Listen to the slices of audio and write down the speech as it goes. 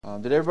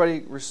Did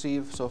everybody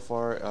receive so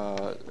far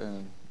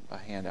a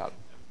handout?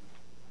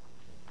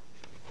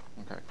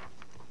 Okay,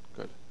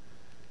 good.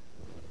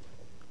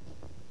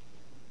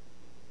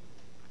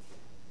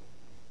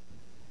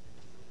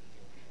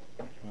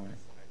 All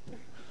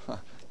right.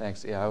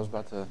 Thanks. Yeah, I was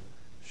about to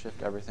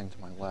shift everything to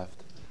my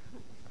left,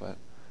 but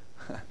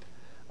all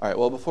right.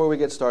 Well, before we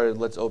get started,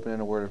 let's open in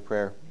a word of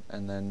prayer,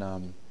 and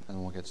then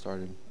we'll get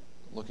started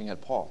looking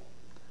at Paul.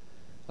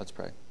 Let's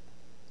pray.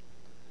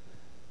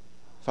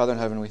 Father in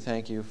heaven, we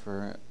thank you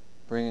for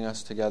bringing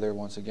us together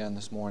once again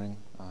this morning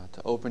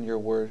to open your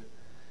word.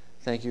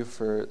 Thank you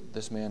for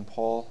this man,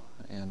 Paul,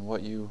 and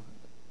what you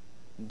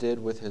did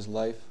with his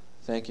life.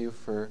 Thank you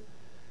for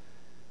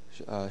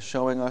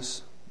showing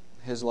us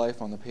his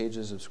life on the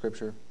pages of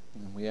Scripture.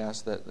 And we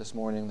ask that this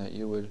morning that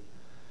you would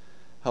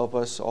help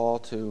us all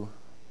to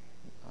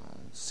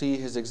see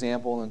his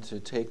example and to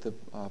take the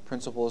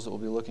principles that we'll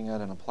be looking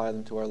at and apply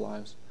them to our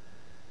lives,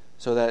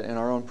 so that in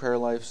our own prayer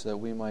lives that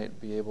we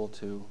might be able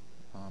to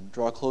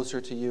draw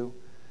closer to you,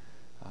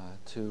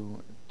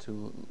 to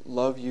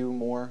love you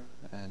more,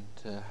 and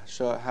to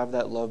have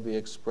that love be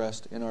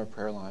expressed in our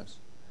prayer lives.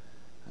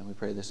 And we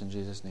pray this in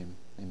Jesus' name.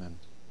 Amen.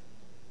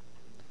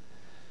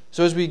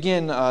 So as we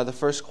begin, the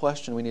first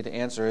question we need to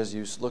answer as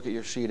you look at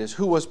your sheet is,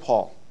 who was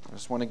Paul? I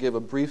just want to give a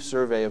brief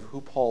survey of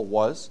who Paul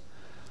was,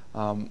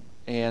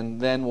 and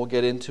then we'll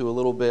get into a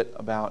little bit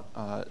about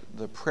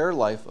the prayer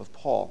life of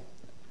Paul.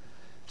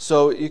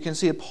 So you can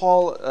see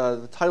Paul,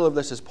 the title of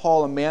this is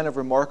Paul, a Man of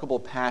Remarkable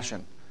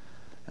Passion.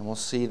 And we'll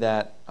see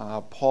that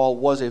Paul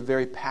was a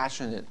very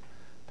passionate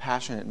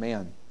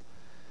man.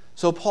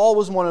 So Paul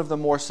was one of the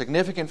more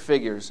significant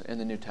figures in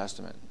the New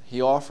Testament. He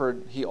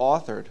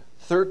authored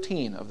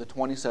 13 of the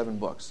 27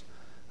 books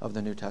of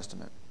the New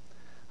Testament.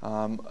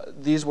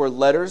 These were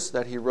letters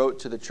that he wrote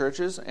to the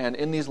churches, and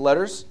in these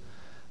letters,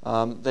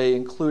 they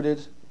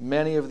included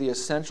many of the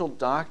essential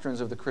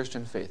doctrines of the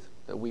Christian faith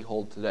that we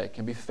hold today,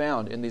 can be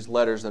found in these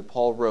letters that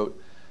Paul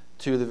wrote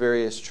to the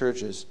various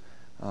churches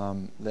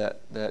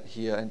that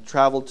he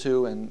traveled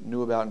to and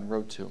knew about and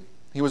wrote to.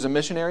 He was a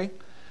missionary,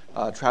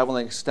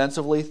 traveling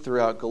extensively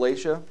throughout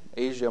Galatia,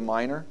 Asia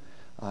Minor,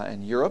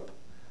 and Europe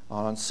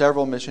on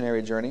several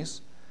missionary journeys.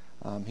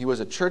 He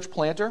was a church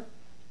planter,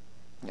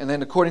 and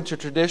then according to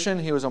tradition,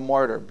 he was a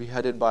martyr,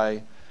 beheaded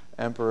by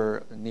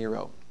Emperor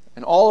Nero.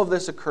 And all of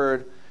this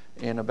occurred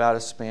in about a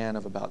span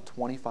of about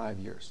 25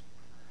 years.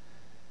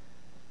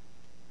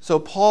 So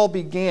Paul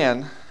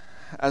began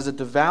as a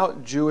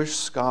devout Jewish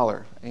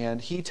scholar, and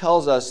he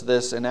tells us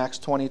this in Acts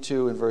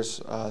 22 in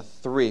verse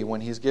 3. When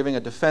he's giving a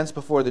defense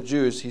before the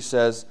Jews, he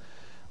says,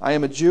 I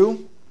am a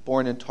Jew,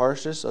 born in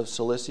Tarshish of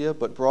Cilicia,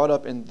 but brought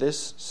up in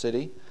this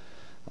city,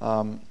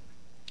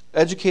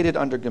 educated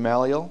under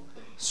Gamaliel,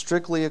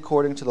 strictly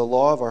according to the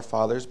law of our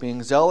fathers,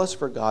 being zealous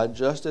for God,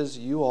 just as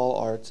you all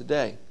are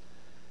today.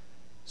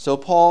 So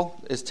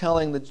Paul is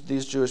telling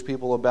these Jewish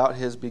people about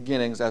his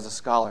beginnings as a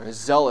scholar, a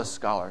zealous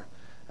scholar.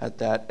 At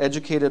that,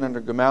 educated under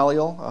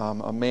Gamaliel,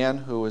 a man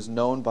who is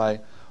known by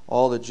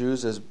all the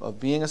Jews as of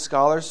being a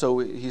scholar. So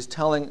he's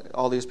telling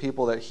all these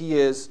people that he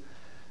is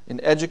an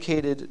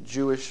educated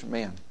Jewish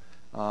man.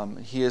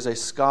 He is a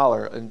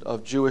scholar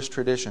of Jewish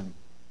tradition.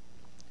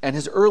 And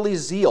his early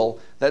zeal,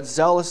 that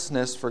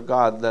zealousness for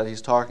God that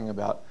he's talking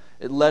about,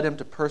 it led him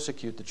to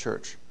persecute the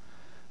church.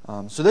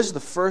 So this is the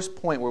first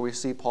point where we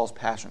see Paul's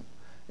passion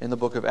in the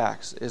book of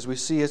Acts, is we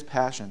see his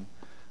passion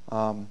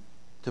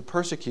to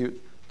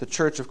persecute the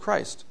church of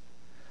Christ.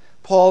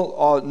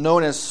 Paul,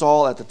 known as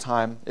Saul at the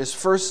time, is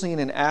first seen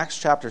in Acts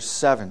chapter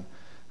 7.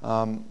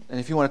 And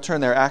if you want to turn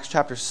there, Acts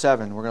chapter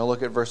 7, we're going to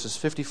look at verses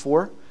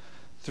 54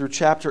 through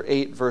chapter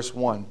 8, verse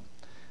 1.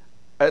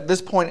 At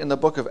this point in the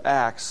book of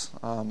Acts,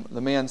 the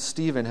man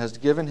Stephen has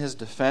given his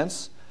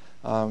defense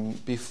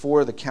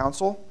before the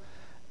council,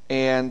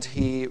 and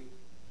he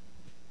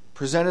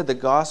presented the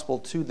gospel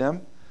to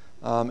them.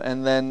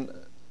 And then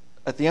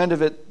at the end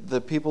of it,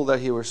 the people that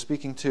he was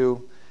speaking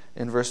to,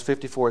 in verse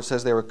 54, it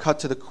says they were cut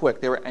to the quick.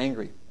 They were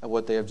angry at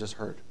what they have just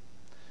heard.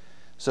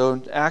 So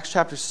in Acts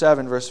chapter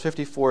 7, verse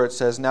 54, it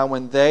says, Now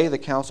when they, the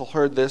council,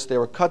 heard this, they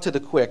were cut to the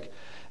quick,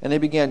 and they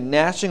began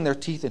gnashing their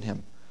teeth at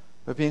him.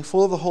 But being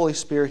full of the Holy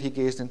Spirit, he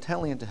gazed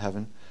intently into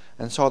heaven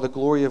and saw the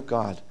glory of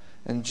God,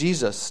 and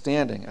Jesus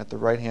standing at the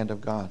right hand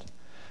of God.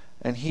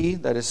 And he,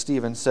 that is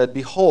Stephen, said,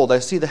 Behold, I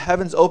see the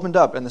heavens opened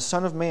up, and the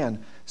Son of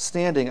Man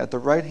standing at the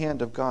right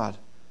hand of God.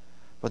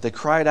 But they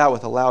cried out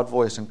with a loud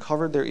voice and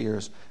covered their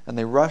ears, and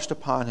they rushed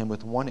upon him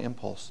with one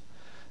impulse.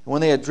 And when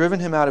they had driven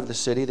him out of the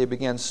city, they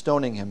began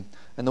stoning him.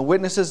 And the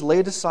witnesses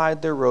laid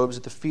aside their robes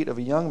at the feet of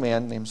a young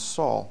man named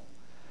Saul.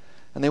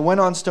 And they went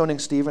on stoning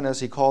Stephen as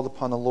he called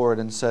upon the Lord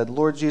and said,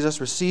 Lord Jesus,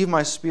 receive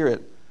my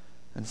spirit.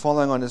 And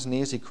falling on his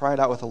knees, he cried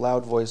out with a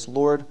loud voice,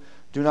 Lord,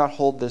 do not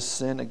hold this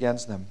sin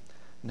against them.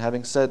 And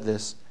having said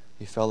this,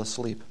 he fell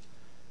asleep.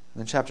 And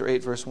then chapter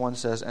 8, verse 1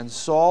 says, And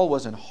Saul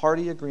was in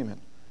hearty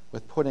agreement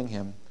with putting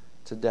him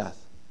to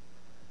death.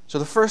 So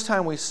the first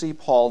time we see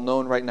Paul,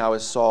 known right now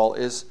as Saul,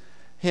 is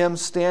him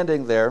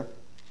standing there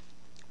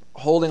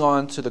holding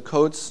on to the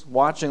coats,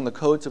 watching the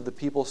coats of the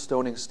people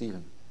stoning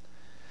Stephen.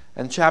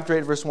 And chapter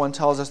 8, verse 1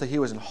 tells us that he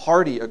was in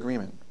hearty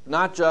agreement,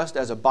 not just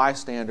as a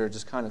bystander,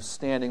 just kind of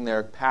standing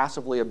there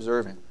passively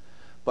observing,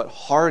 but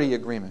hearty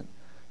agreement,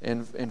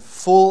 in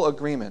full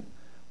agreement,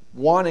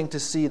 wanting to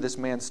see this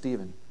man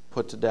Stephen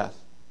put to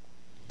death.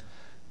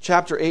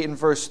 Chapter 8 and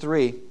verse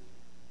 3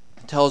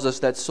 tells us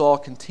that Saul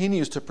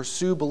continues to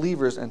pursue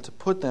believers and to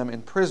put them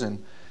in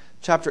prison.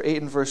 Chapter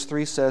 8 and verse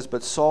 3 says,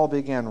 "But Saul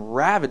began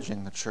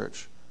ravaging the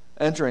church,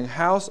 entering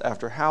house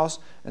after house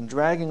and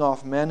dragging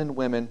off men and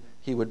women.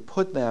 He would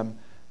put them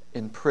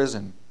in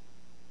prison."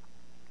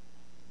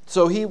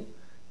 So he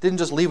didn't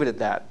just leave it at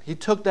that. He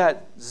took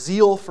that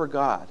zeal for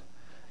God,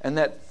 and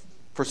that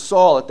for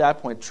Saul at that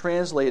point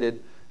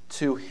translated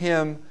to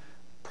him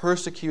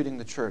persecuting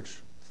the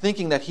church,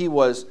 thinking that he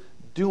was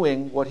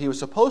doing what he was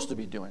supposed to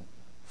be doing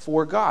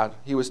for God.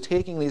 He was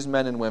taking these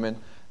men and women,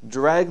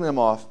 dragging them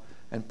off,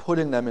 and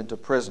putting them into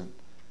prison.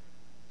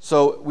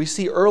 So we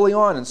see early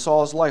on in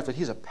Saul's life that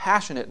he's a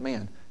passionate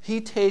man.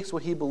 He takes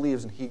what he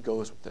believes and he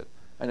goes with it.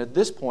 And at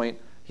this point,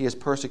 he is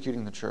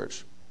persecuting the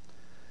church.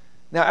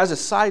 Now, as a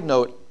side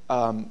note,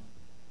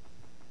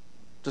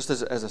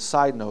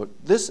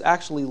 this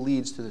actually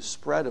leads to the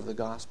spread of the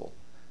gospel.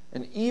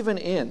 And even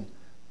in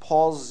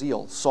Saul's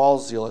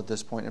zeal at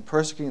this point in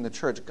persecuting the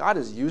church, God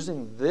is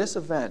using this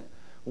event,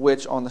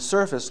 which on the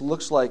surface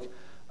looks like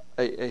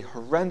a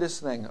horrendous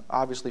thing,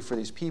 obviously, for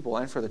these people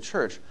and for the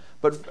church.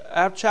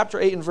 But chapter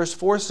 8 and verse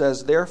 4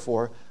 says,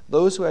 "Therefore,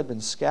 those who had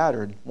been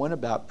scattered went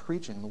about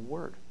preaching the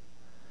word."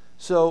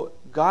 So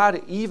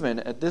God,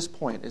 even at this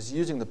point, is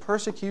using the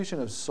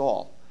persecution of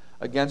Saul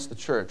against the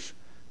church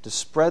to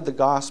spread the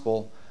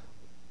gospel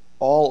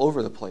all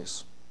over the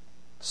place.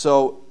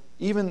 So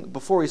even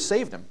before he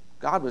saved him,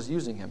 God was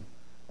using him.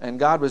 And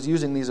God was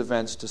using these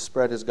events to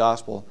spread his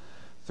gospel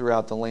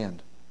throughout the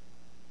land.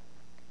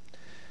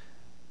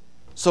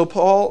 So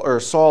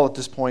Saul at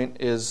this point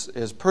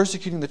is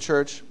persecuting the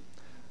church,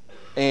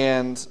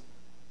 and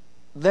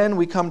then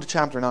we come to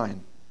chapter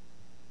 9.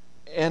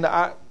 And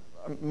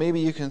maybe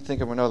you can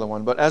think of another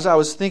one, but as I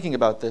was thinking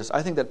about this,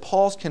 I think that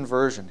Paul's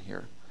conversion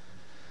here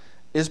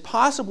is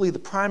possibly the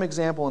prime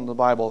example in the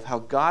Bible of how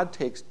God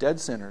takes dead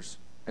sinners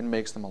and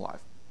makes them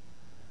alive.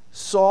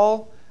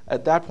 Saul,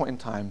 at that point in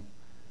time,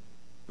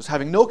 was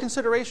having no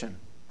consideration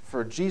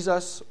for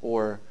Jesus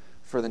or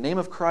for the name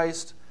of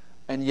Christ,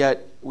 and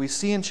yet we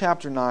see in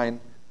chapter 9,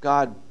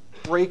 God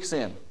breaks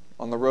in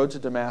on the road to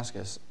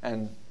Damascus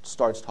and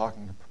starts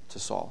talking to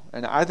Saul.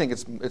 And I think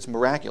it's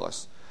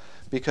miraculous,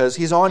 because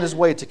he's on his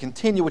way to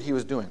continue what he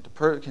was doing,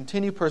 to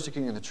continue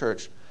persecuting the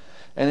church.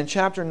 And in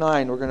chapter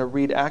 9, we're going to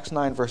read Acts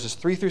 9, verses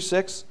 3 through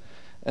 6,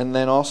 and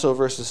then also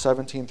verses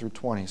 17 through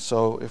 20.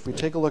 So if we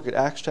take a look at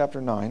Acts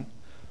chapter 9,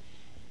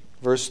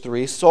 verse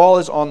 3, Saul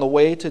is on the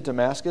way to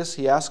Damascus.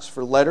 He asks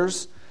for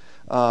letters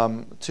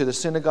to the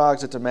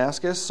synagogues at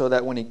Damascus, so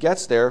that when he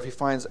gets there, if he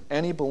finds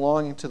any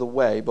belonging to the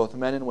way, both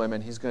men and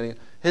women,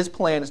 his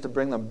plan is to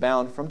bring them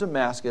bound from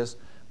Damascus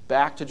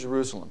back to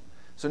Jerusalem.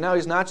 So now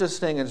he's not just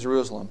staying in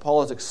Jerusalem.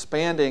 Paul is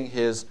expanding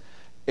his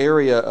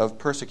area of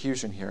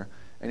persecution here,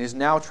 and he's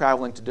now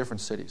traveling to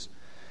different cities.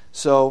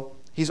 So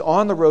he's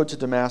on the road to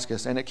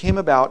Damascus, and it came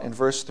about in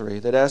verse 3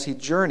 that as he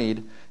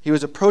journeyed, he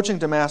was approaching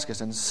Damascus,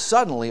 and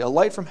suddenly a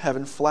light from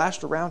heaven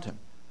flashed around him.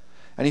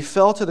 And he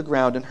fell to the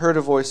ground and heard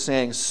a voice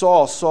saying,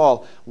 "Saul,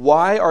 Saul,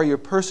 why are you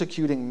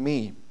persecuting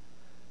me?"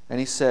 And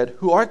he said,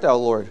 "Who art thou,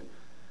 Lord?"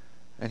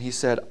 And he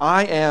said,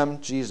 "I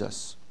am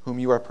Jesus, whom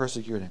you are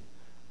persecuting.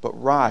 But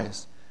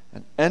rise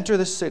and enter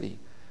the city,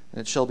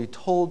 and it shall be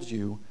told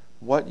you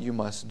what you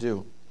must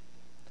do."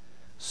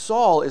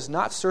 Saul is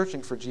not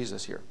searching for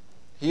Jesus here.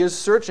 He is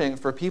searching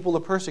for people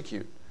to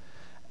persecute.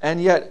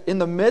 And yet, in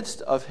the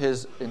midst of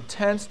his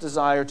intense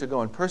desire to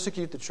go and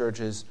persecute the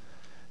churches,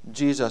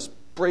 Jesus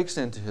breaks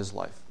into his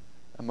life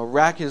and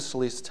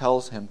miraculously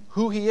tells him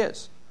who he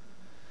is.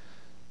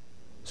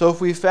 So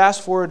if we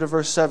fast forward to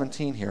verse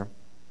 17 here,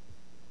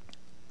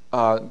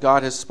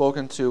 God has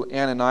spoken to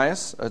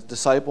Ananias, a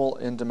disciple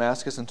in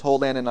Damascus, and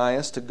told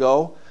Ananias to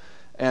go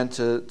and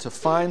to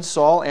find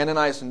Saul.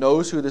 Ananias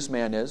knows who this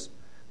man is.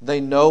 They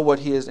know what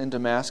he is in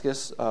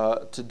Damascus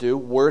to do.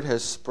 Word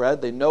has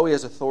spread. They know he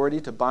has authority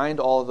to bind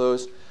all of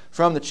those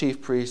from the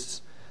chief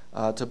priests,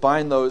 to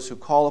bind those who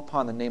call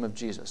upon the name of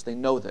Jesus. They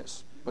know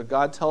this. But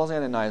God tells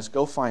Ananias,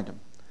 go find him.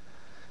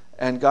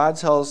 And God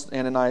tells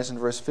Ananias in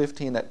verse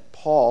 15 that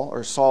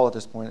Saul at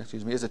this point,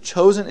 is a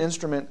chosen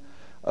instrument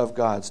of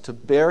God's to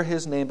bear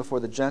his name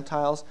before the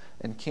Gentiles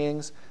and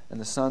kings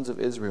and the sons of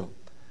Israel.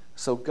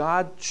 So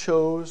God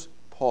chose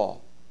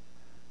Paul.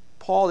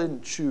 Paul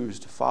didn't choose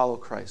to follow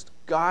Christ.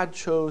 God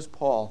chose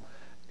Paul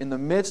in the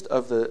midst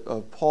of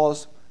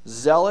Paul's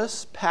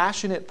zealous,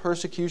 passionate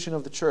persecution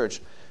of the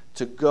church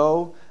to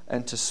go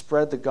and to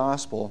spread the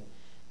gospel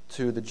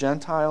to the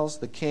Gentiles,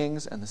 the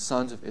kings, and the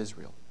sons of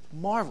Israel.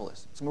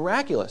 Marvelous. It's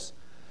miraculous.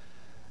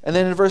 And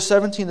then in verse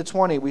 17 to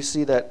 20, we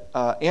see that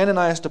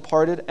Ananias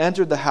departed,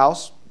 entered the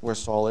house where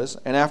Saul is,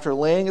 and after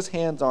laying his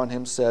hands on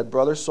him, said,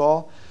 "Brother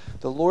Saul,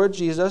 the Lord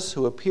Jesus,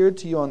 who appeared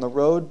to you on the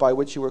road by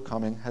which you were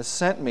coming, has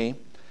sent me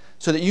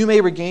so that you may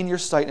regain your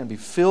sight and be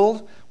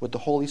filled with the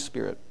Holy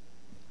Spirit."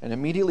 And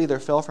immediately there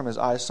fell from his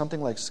eyes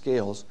something like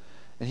scales,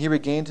 and he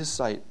regained his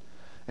sight.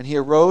 And he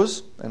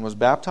arose and was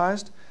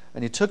baptized,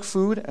 and he took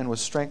food and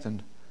was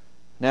strengthened.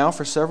 Now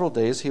for several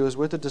days he was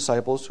with the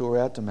disciples who were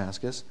at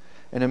Damascus,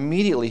 and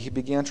immediately he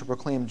began to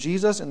proclaim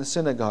Jesus in the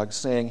synagogue,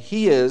 saying,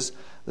 He is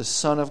the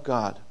Son of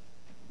God.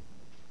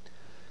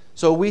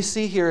 So we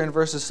see here in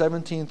verses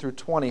 17 through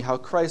 20 how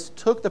Christ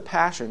took the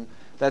passion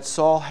that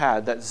Saul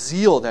had, that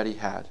zeal that he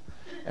had,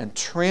 and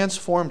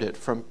transformed it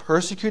from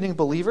persecuting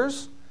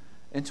believers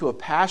into a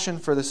passion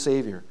for the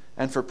Savior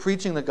and for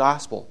preaching the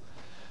gospel.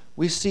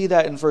 We see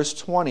that in verse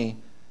 20,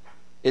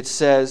 it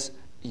says,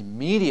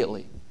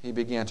 immediately he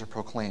began to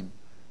proclaim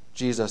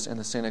Jesus in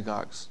the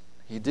synagogues.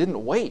 He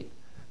didn't wait.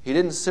 He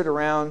didn't sit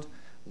around,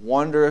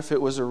 wonder if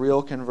it was a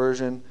real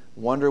conversion,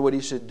 wonder what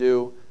he should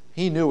do.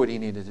 He knew what he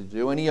needed to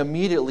do, and he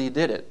immediately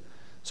did it.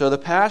 So the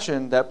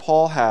passion that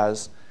Paul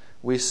has,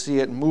 we see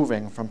it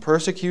moving from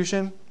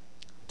persecution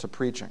to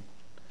preaching.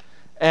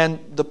 And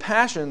the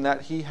passion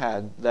that he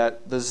had,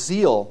 that the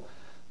zeal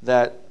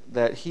that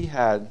he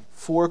had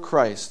for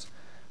Christ,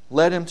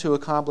 led him to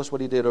accomplish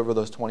what he did over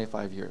those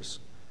 25 years.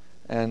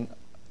 And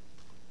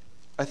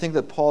I think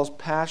that Paul's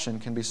passion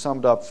can be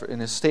summed up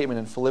in his statement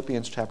in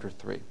Philippians chapter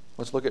 3.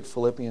 Let's look at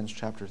Philippians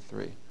chapter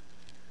 3.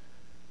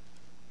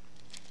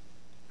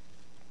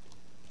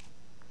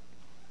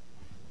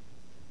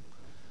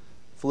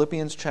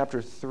 Philippians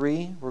chapter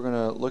 3, we're going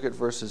to look at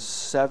verses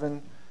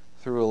 7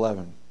 through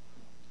 11.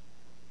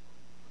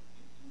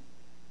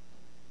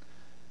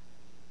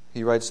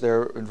 He writes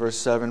there in verse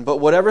 7, But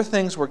whatever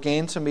things were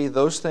gained to me,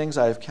 those things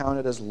I have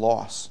counted as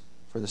loss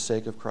for the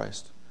sake of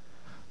Christ.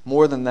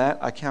 More than that,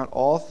 I count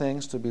all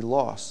things to be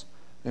loss,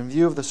 in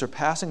view of the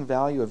surpassing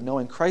value of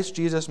knowing Christ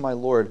Jesus my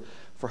Lord,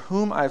 for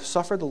whom I have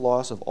suffered the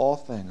loss of all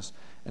things,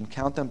 and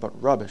count them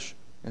but rubbish,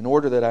 in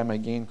order that I may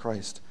gain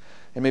Christ,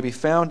 and may be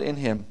found in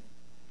him,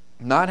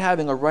 not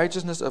having a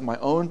righteousness of my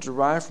own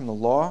derived from the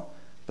law,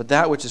 but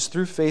that which is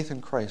through faith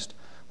in Christ,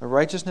 the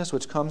righteousness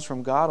which comes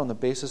from God on the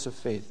basis of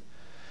faith,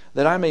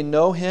 that I may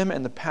know him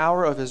and the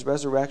power of his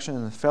resurrection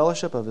and the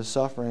fellowship of his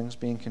sufferings,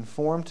 being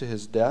conformed to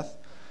his death,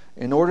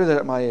 in order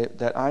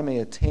that I may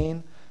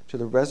attain to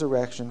the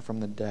resurrection from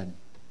the dead.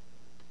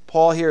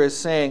 Paul here is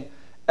saying,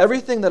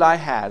 everything that I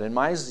had in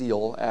my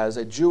zeal as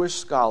a Jewish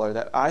scholar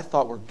that I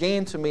thought were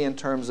gained to me in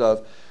terms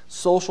of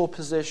social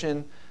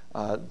position,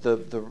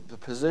 the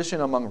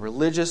position among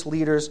religious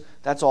leaders,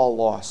 that's all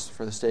lost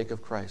for the sake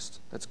of Christ.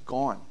 That's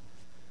gone.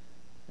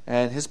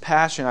 And his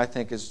passion, I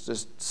think, is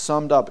just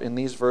summed up in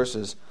these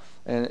verses,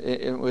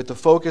 and with the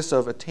focus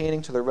of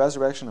attaining to the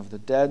resurrection of the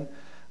dead,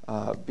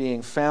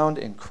 being found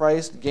in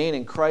Christ,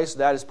 gaining Christ.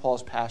 That is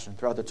Paul's passion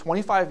throughout the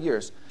 25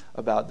 years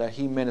about that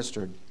he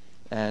ministered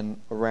and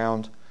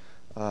around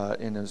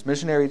in his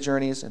missionary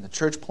journeys, in the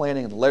church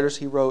planting, and the letters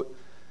he wrote,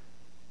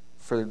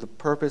 for the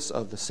purpose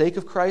of the sake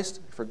of Christ,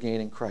 for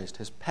gaining Christ.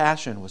 His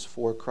passion was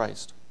for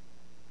Christ.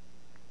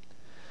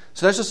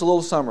 So that's just a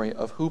little summary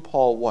of who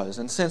Paul was.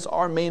 And since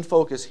our main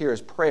focus here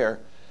is prayer,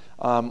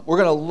 we're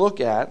going to look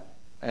at,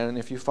 and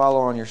if you follow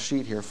on your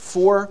sheet here,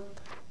 4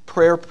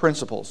 prayer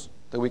principles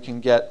that we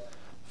can get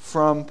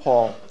from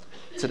Paul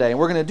today. And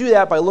we're going to do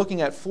that by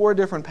looking at 4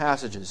 different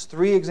passages,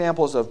 3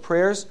 examples of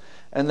prayers,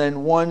 and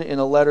then 1 in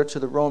a letter to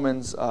the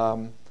Romans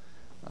where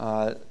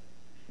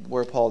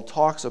Paul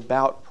talks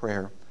about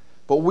prayer.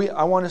 But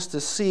I want us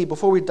to see,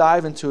 before we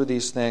dive into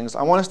these things,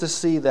 I want us to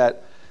see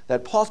that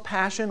Paul's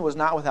passion was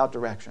not without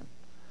direction.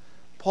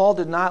 Paul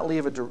did not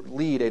lead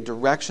a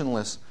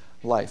directionless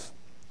life.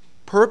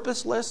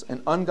 Purposeless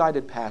and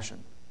unguided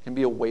passion can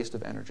be a waste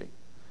of energy.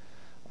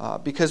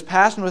 Because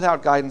passion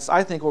without guidance,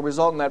 I think, will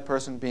result in that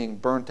person being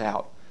burnt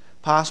out,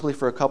 possibly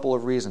for a couple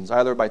of reasons.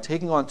 Either by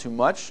taking on too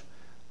much.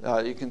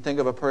 You can think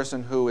of a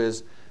person who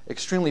is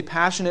extremely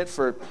passionate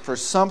for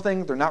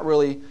something. They're not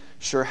really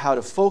sure how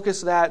to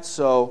focus that,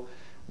 so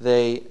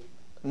they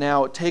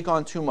now take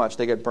on too much.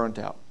 They get burnt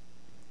out.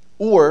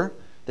 Or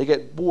they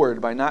get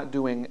bored by not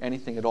doing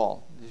anything at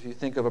all. If you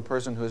think of a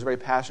person who is very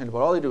passionate, but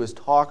all they do is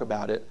talk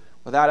about it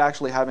without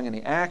actually having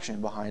any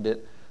action behind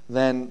it,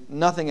 then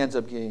nothing ends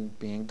up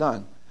being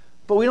done.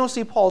 But we don't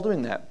see Paul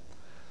doing that.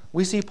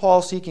 We see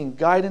Paul seeking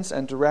guidance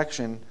and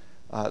direction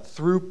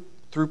through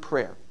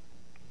prayer.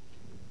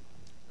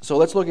 So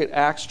let's look at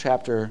Acts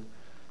chapter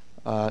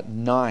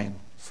 9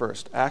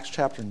 first. Acts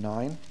chapter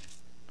 9.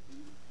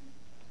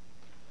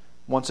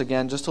 Once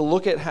again,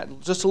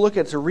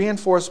 to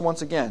reinforce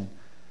once again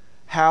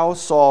how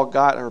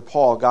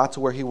Paul got to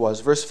where he was.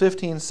 Verse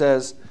 15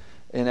 says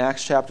in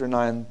Acts chapter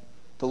 9,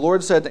 the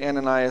Lord said to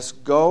Ananias,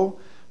 "Go,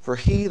 for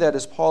he, that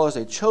is Paul, is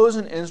a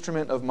chosen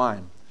instrument of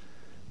mine."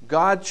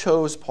 God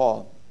chose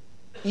Paul,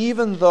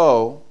 even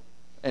though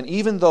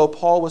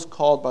Paul was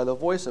called by the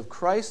voice of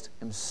Christ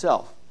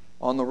himself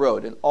on the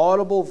road, an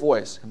audible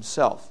voice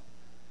himself,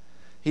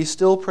 he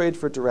still prayed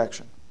for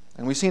direction.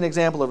 And we see an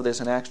example of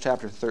this in Acts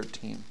chapter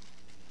 13.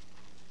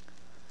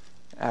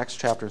 Acts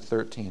chapter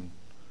 13.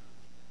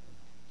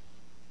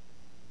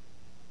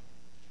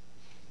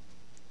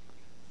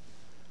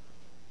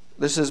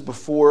 This is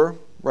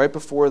right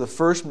before the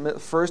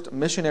first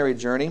missionary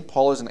journey.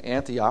 Paul is in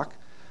Antioch.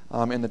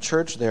 in the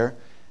church there.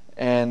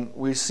 And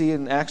we see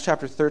in Acts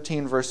chapter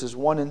 13, verses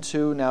 1 and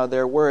 2, now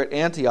there were at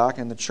Antioch,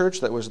 in the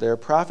church that was there,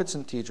 prophets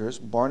and teachers,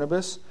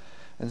 Barnabas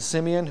and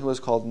Simeon, who was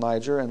called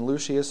Niger, and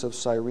Lucius of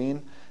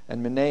Cyrene,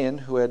 and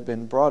Manaen, who had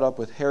been brought up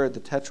with Herod the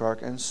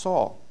Tetrarch, and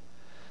Saul.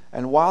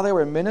 And while they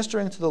were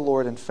ministering to the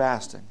Lord and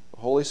fasting,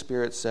 the Holy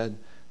Spirit said,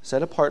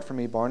 Set apart for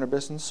me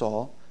Barnabas and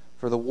Saul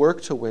for the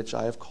work to which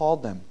I have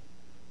called them.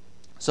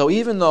 So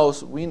even though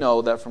we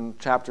know that from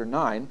chapter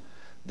 9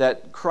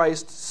 that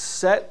Christ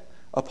set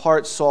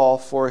apart Saul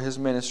for his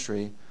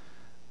ministry,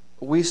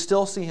 we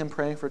still see him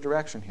praying for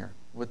direction here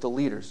with the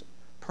leaders,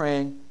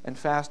 praying and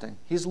fasting.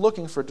 He's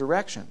looking for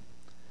direction.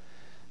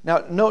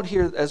 Now, note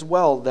here as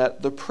well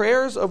that the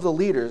prayers of the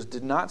leaders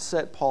did not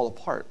set Paul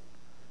apart,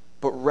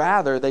 but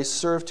rather they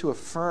served to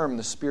affirm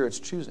the Spirit's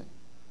choosing.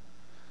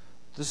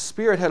 The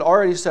Spirit had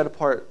already set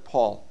apart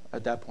Paul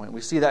at that point.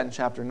 We see that in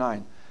chapter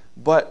 9.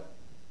 But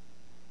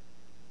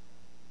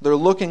they're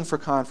looking for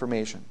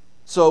confirmation.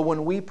 So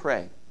when we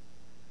pray,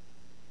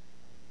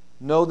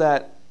 know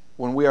that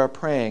when we are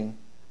praying,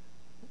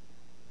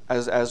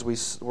 as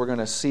we're going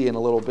to see in a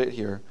little bit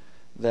here,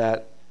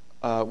 that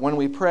when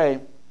we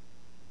pray,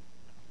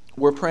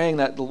 we're praying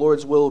that the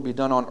Lord's will be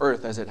done on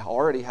earth as it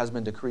already has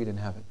been decreed in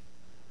heaven.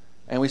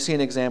 And we see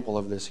an example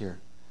of this here.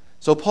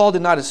 So Paul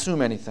did not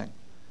assume anything,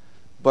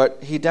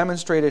 but he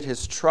demonstrated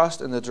his trust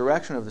in the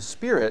direction of the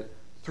Spirit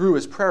through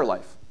his prayer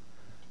life.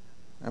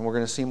 And we're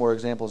going to see more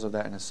examples of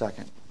that in a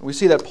second. We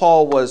see that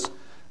Paul was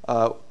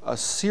a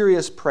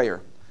serious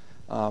prayer.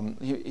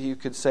 You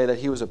could say that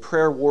he was a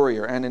prayer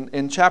warrior. And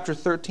in chapter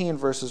 13,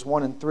 verses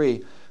 1 and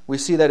 3, we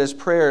see that his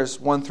prayers,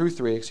 1 through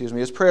 3,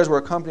 his prayers were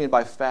accompanied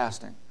by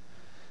fasting.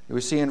 We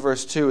see in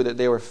verse 2 that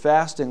they were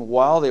fasting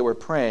while they were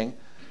praying.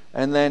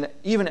 And then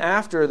even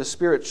after the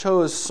Spirit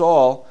chose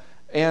Saul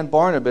and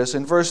Barnabas,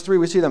 in verse 3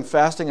 we see them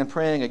fasting and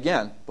praying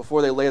again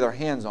before they lay their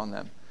hands on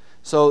them.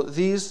 So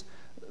these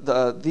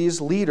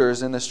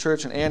leaders in this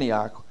church in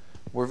Antioch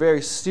were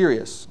very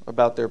serious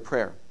about their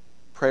prayer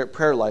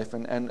life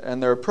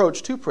and their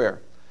approach to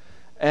prayer.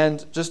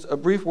 And just a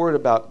brief word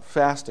about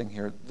fasting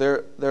here.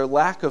 Their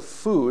lack of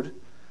food,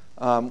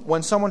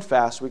 when someone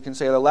fasts, we can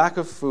say their lack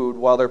of food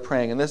while they're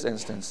praying in this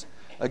instance,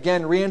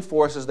 again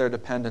reinforces their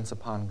dependence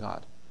upon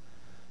God.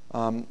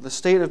 The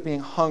state of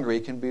being hungry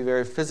can be a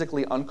very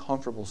physically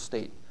uncomfortable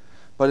state.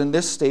 But in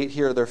this state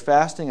here, they're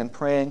fasting and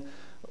praying,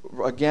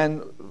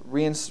 again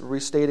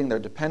restating their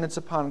dependence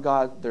upon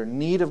God, their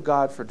need of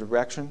God for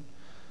direction.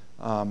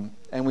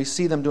 And we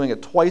see them doing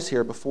it twice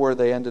here before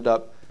they ended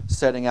up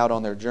setting out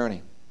on their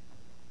journey.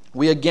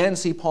 We again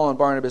see Paul and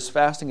Barnabas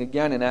fasting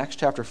again in Acts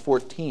chapter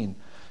 14.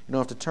 You don't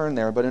have to turn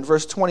there, but in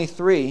verse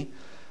 23,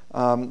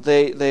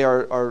 they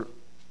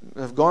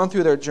have gone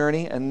through their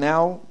journey, and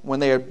now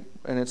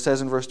and it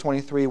says in verse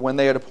 23, when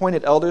they had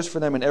appointed elders for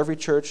them in every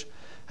church,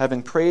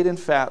 having prayed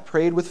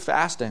with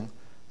fasting,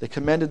 they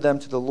commended them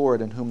to the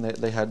Lord in whom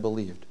they had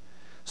believed.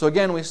 So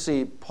again, we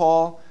see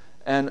Paul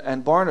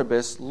and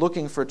Barnabas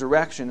looking for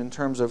direction in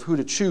terms of who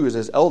to choose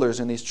as elders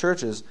in these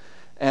churches,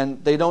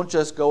 and they don't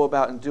just go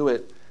about and do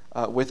it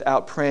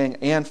without praying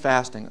and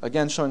fasting,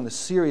 again showing the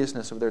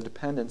seriousness of their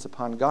dependence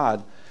upon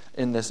God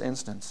in this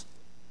instance.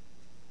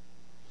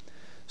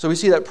 So we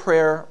see that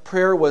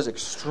prayer was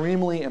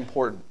extremely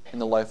important in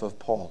the life of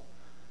Paul.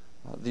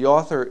 The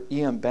author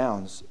E.M.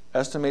 Bounds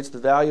estimates the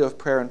value of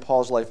prayer in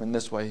Paul's life in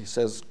this way. He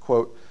says,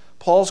 quote,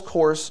 Paul's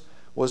course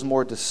was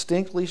more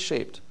distinctly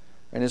shaped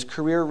and his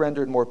career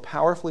rendered more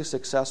powerfully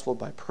successful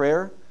by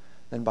prayer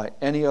than by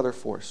any other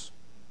force.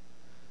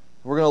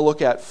 We're going to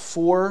look at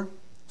four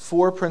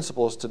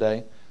principles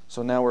today.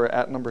 So now we're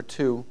at number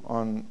 2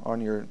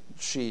 on your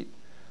sheet.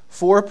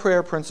 4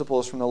 prayer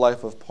principles from the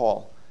life of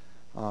Paul.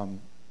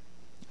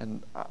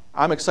 And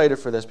I'm excited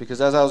for this because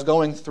as I was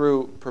going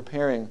through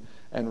preparing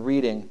and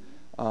reading,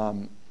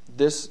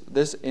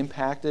 this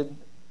impacted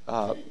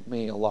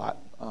me a lot.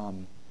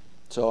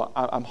 So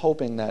I'm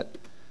hoping that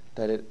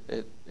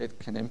it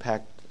can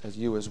impact as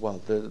you as well.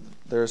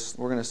 We're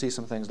going to see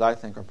some things that I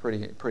think are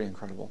pretty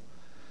incredible.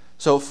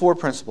 So 4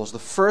 principles. The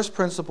first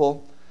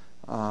principle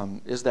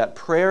is that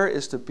prayer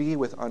is to be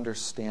with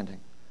understanding.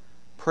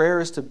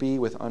 Prayer is to be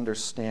with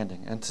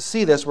understanding. And to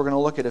see this, we're going to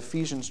look at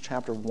Ephesians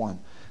chapter 1.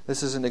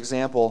 This is an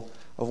example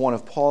of one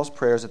of Paul's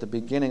prayers at the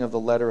beginning of the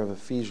letter of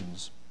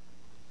Ephesians.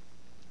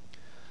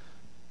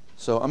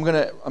 So I'm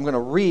going to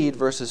read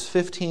verses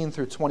 15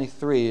 through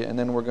 23, and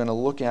then we're going to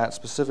look at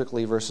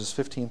specifically verses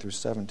 15 through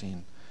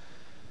 17.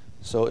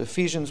 So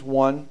Ephesians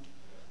 1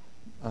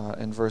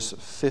 and verse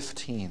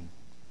 15.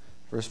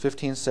 Verse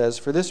 15 says,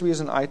 For this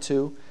reason I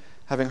too,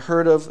 having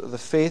heard of the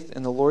faith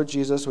in the Lord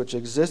Jesus which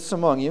exists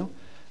among you,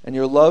 and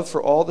your love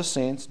for all the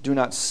saints, do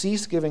not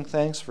cease giving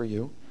thanks for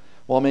you,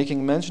 while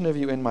making mention of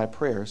you in my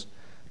prayers,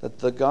 that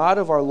the God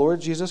of our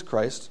Lord Jesus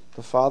Christ,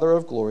 the Father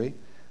of glory,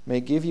 may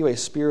give you a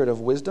spirit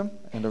of wisdom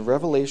and of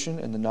revelation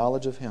in the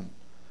knowledge of him.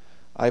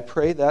 I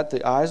pray that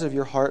the eyes of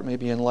your heart may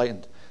be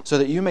enlightened, so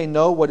that you may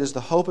know what is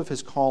the hope of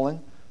his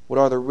calling, what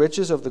are the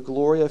riches of the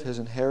glory of his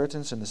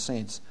inheritance in the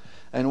saints,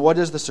 and what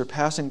is the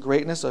surpassing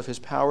greatness of his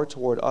power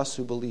toward us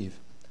who believe,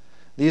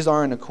 These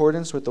are in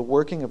accordance with the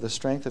working of the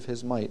strength of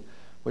his might,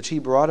 which he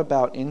brought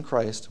about in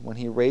Christ when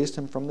he raised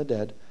him from the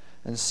dead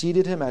and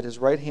seated him at his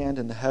right hand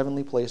in the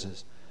heavenly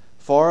places,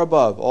 far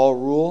above all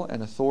rule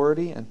and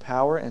authority and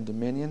power and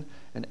dominion,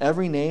 and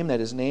every name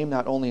that is named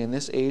not only in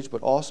this age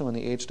but also in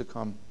the age to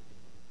come.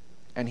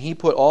 And he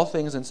put all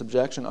things in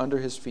subjection under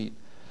his feet,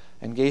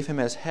 and gave him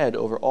as head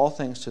over all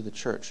things to the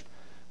church,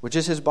 which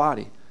is his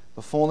body,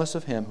 the fullness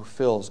of him who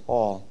fills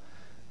all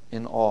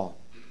in all.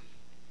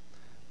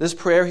 This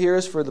prayer here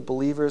is for the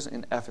believers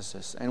in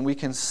Ephesus, and we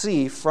can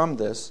see from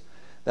this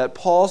that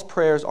Paul's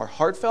prayers are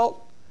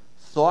heartfelt,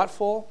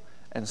 thoughtful,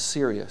 and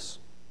serious.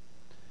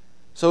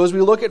 So as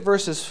we look at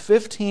verses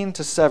 15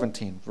 to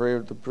 17,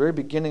 the very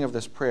beginning of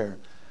this prayer,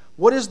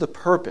 what is the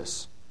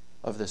purpose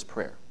of this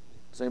prayer?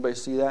 Does anybody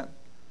see that?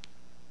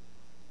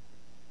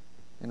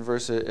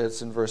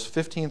 It's in verse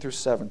 15 through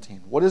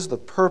 17. What is the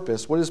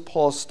purpose? What is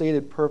Paul's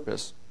stated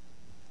purpose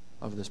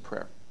of this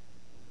prayer?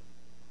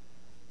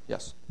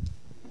 Yes?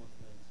 He wants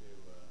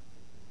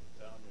them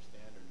to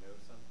understand or know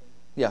something.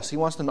 Yes, he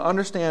wants them to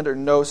understand or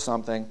know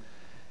something.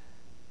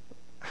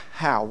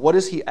 How? What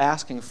is he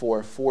asking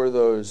for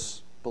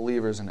those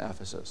believers in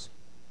Ephesus?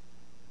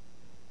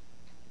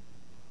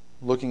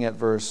 Looking at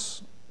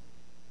verse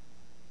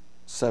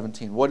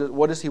 17.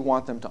 What does he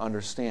want them to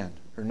understand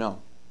or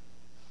know?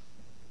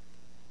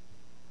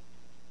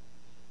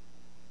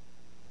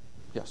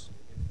 Yes.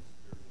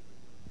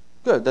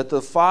 Good. That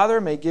the Father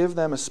may give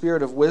them a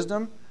spirit of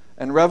wisdom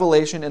and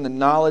revelation in the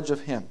knowledge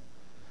of him.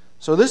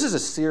 So this is a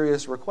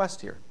serious request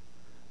here.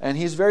 And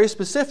he's very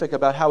specific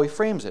about how he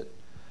frames it.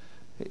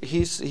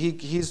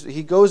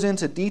 He goes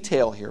into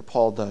detail here,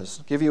 Paul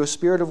does. Give you a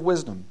spirit of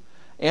wisdom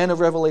and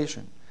of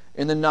revelation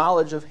in the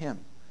knowledge of him.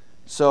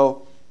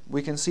 So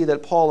we can see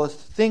that Paul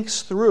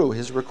thinks through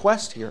his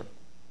request here.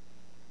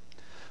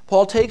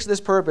 Paul takes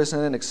this purpose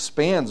and then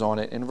expands on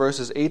it in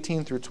verses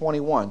 18 through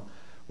 21,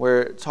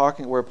 where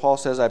Paul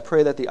says, I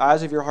pray that the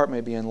eyes of your heart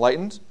may be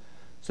enlightened,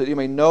 so that you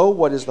may know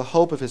what is the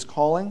hope of his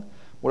calling,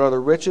 what are the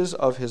riches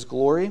of his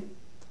glory,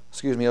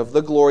 of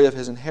the glory of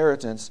his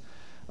inheritance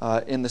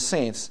in the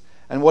saints,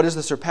 and what is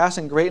the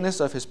surpassing greatness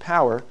of his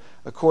power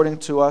according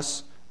to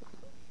us,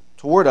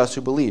 toward us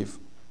who believe.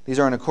 These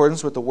are in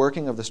accordance with the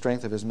working of the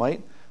strength of his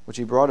might, which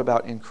he brought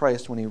about in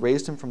Christ when he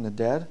raised him from the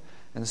dead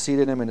and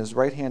seated him in his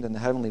right hand in the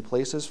heavenly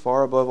places,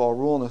 far above all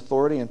rule and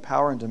authority and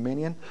power and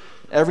dominion,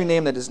 every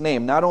name that is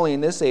named, not only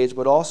in this age,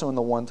 but also in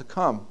the one to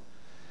come.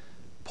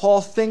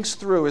 Paul thinks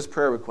through his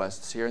prayer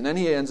requests here, and then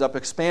he ends up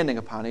expanding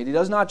upon it. He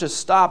does not just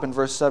stop in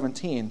verse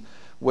 17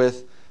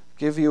 with,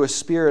 give you a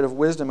spirit of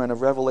wisdom and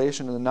of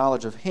revelation and the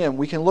knowledge of him.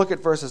 We can look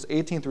at verses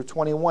 18 through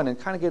 21 and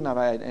kind of get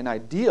an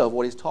idea of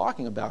what he's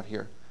talking about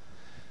here.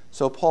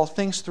 So Paul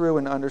thinks through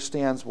and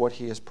understands what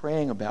he is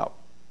praying about.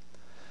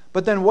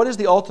 But then what is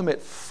the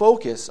ultimate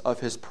focus of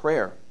his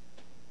prayer?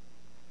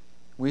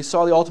 We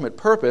saw the ultimate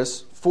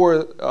purpose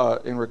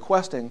in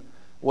requesting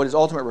what his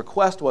ultimate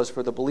request was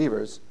for the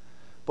believers.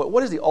 But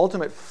what is the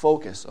ultimate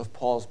focus of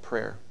Paul's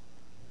prayer?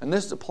 And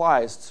this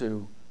applies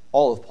to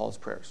all of Paul's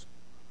prayers.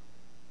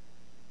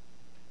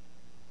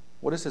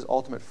 What is his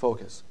ultimate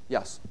focus?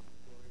 Yes.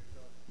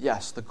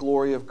 Yes, the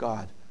glory of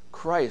God.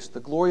 Christ, the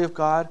glory of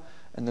God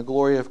and the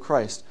glory of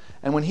Christ.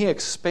 And when he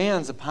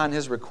expands upon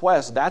his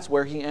request, that's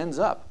where he ends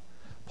up.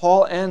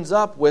 Paul ends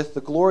up with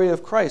the glory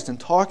of Christ and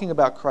talking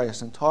about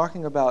Christ and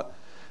talking about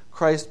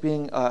Christ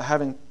being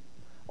having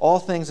all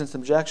things in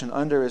subjection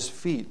under his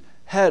feet,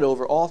 head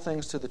over all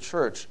things to the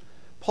church.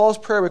 Paul's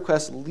prayer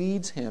request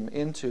leads him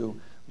into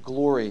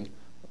glory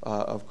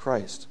of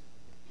Christ.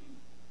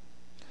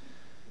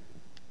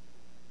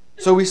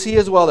 So we see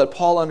as well that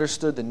Paul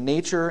understood the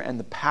nature and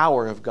the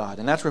power of God,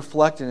 and that's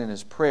reflected in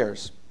his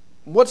prayers.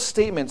 What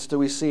statements do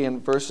we see in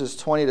verses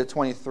 20 to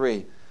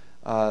 23,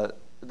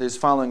 these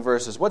following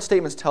verses? What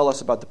statements tell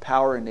us about the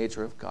power and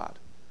nature of God?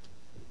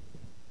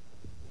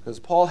 Because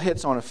Paul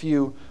hits on a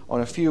few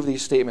of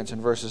these statements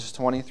in verses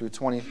 20 through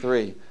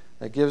 23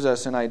 that gives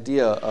us an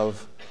idea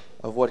of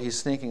what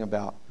he's thinking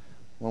about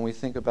when we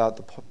think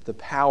about the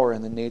power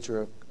and the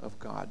nature of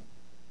God.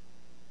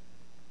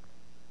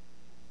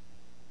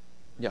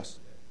 Yes.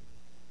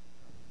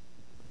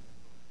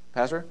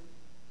 Pastor?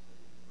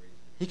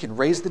 He can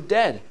raise the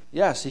dead.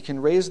 Yes, he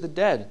can raise the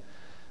dead.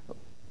 His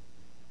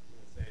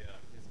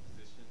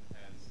position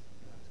has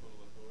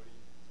total authority,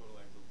 total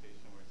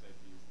exaltation, where it says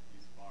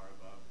he's far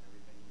above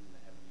everything in the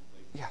heavenly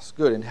places. Yes,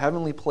 good. In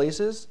heavenly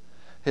places,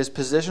 his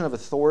position of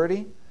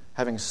authority,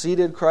 having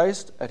seated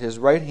Christ at his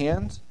right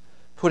hand,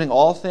 putting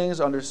all things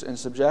in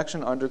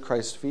subjection under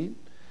Christ's feet,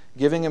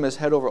 giving him his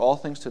head over all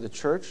things to the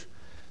church.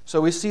 So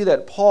we see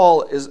that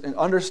Paul is an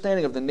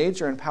understanding of the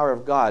nature and power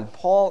of God.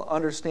 Paul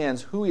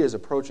understands who he is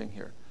approaching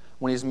here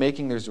when he's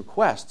making these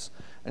requests.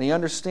 And he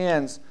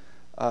understands,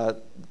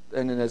 and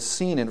it's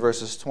seen in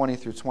verses 20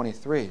 through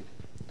 23.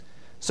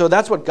 So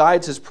that's what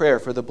guides his prayer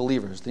for the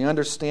believers, the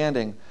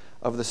understanding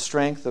of the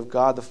strength of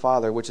God the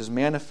Father, which is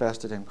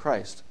manifested in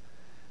Christ.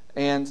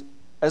 And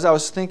as I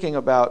was thinking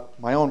about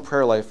my own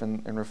prayer life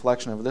in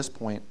reflection of this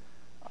point,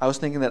 I was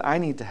thinking that I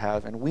need to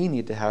have, and we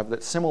need to have,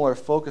 that similar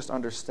focused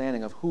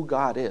understanding of who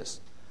God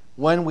is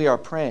when we are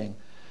praying.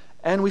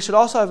 And we should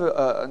also have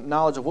a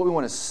knowledge of what we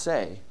want to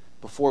say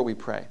before we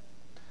pray.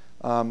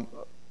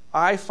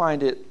 I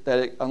find it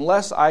that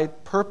unless I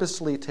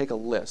purposely take a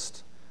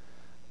list,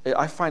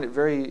 I find it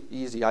very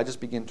easy. I just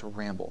begin to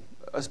ramble,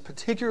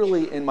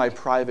 particularly in my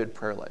private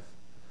prayer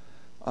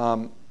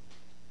life.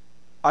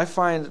 I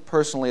find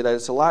personally that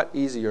it's a lot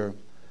easier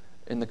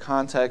in the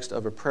context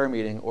of a prayer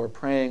meeting or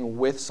praying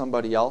with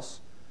somebody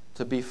else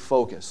to be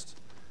focused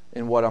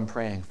in what I'm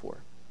praying for.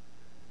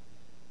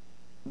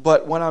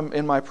 But when I'm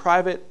in my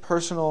private,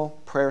 personal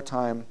prayer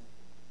time,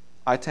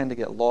 I tend to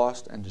get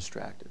lost and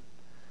distracted.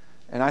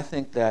 And I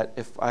think that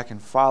if I can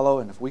follow,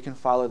 and if we can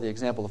follow the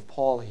example of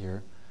Paul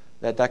here,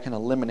 that can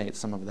eliminate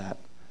some of that.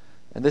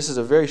 And this is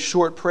a very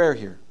short prayer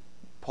here.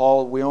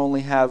 Paul, we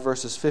only have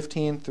verses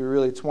 15 through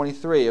really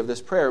 23 of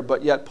this prayer,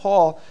 but yet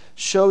Paul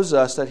shows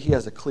us that he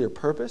has a clear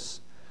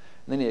purpose,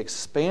 and then he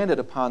expanded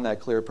upon that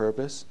clear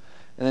purpose,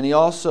 and then he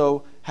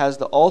also has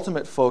the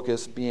ultimate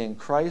focus being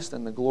Christ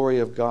and the glory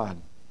of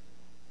God.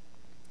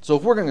 So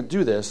if we're going to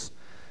do this,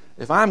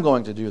 if I'm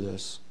going to do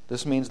this,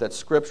 this means that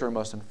Scripture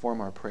must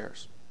inform our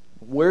prayers.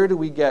 Where do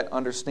we get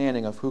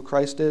understanding of who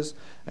Christ is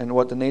and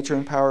what the nature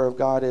and power of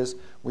God is?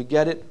 We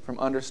get it from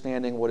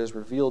understanding what is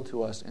revealed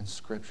to us in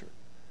Scripture.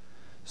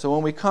 So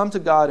when we come to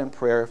God in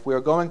prayer, if we are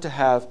going to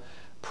have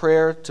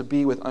prayer to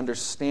be with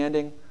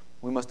understanding,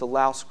 we must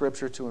allow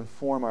Scripture to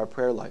inform our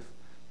prayer life,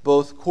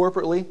 both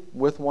corporately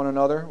with one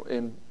another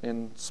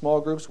in small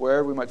groups,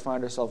 wherever we might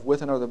find ourselves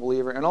with another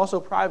believer, and also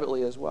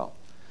privately as well,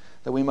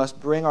 that we must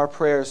bring our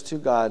prayers to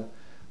God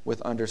with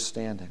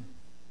understanding.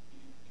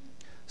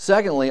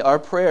 Secondly, our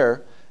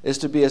prayer is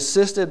to be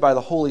assisted by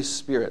the Holy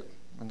Spirit.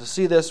 And to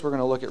see this, we're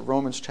going to look at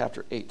Romans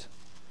chapter 8.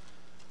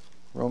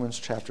 Romans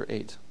chapter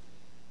 8.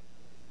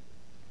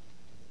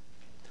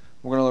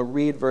 We're going to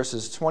read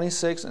verses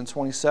 26 and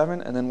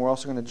 27, and then we're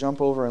also going to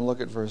jump over and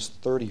look at verse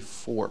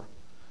 34,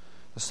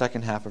 the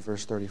second half of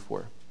verse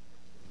 34.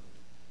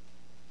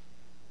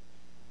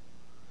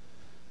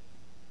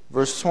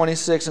 Verse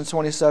 26 and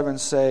 27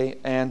 say,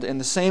 "And in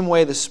the same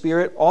way the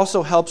Spirit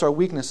also helps our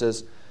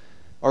weakness,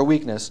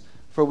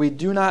 for we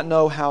do not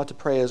know how to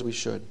pray as we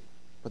should.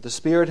 But the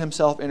Spirit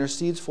Himself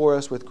intercedes for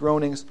us with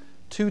groanings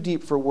too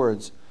deep for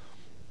words.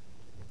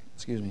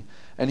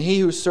 And He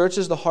who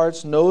searches the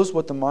hearts knows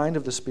what the mind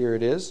of the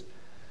Spirit is,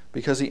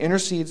 because He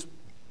intercedes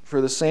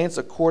for the saints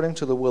according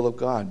to the will of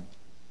God."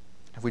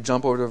 If we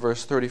jump over to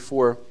verse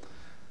 34,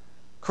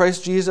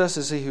 "Christ Jesus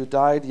is He who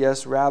died,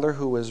 yes, rather,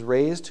 who was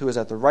raised, who is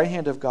at the right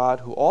hand of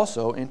God, who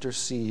also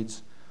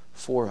intercedes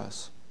for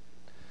us."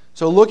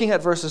 So looking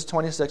at verses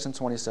 26 and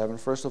 27,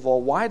 first of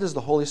all, why does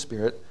the Holy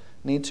Spirit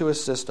need to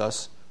assist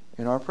us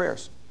in our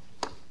prayers?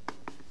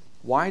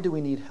 Why do we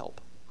need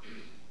help?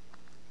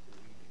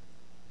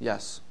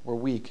 Yes, we're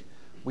weak.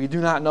 We do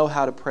not know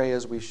how to pray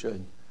as we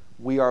should.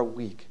 We are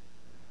weak.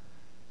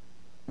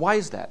 Why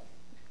is that?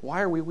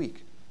 Why are we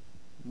weak?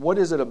 What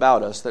is it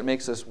about us that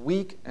makes us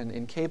weak and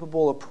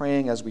incapable of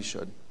praying as we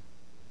should?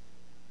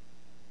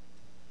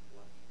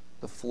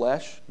 The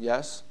flesh,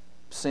 yes.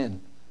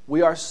 Sin.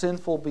 We are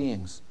sinful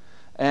beings.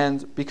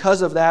 And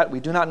because of that, we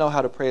do not know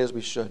how to pray as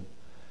we should.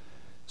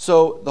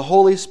 So the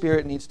Holy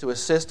Spirit needs to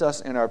assist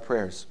us in our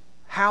prayers.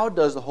 How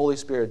does the Holy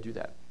Spirit do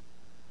that?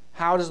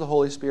 How does the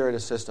Holy Spirit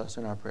assist us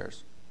in our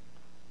prayers?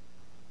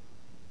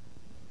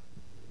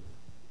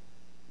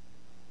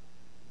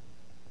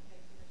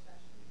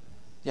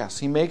 Yes,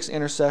 He makes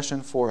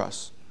intercession for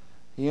us.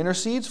 He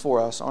intercedes for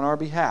us on our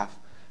behalf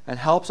and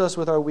helps us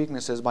with our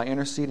weaknesses by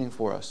interceding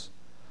for us.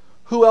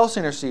 Who else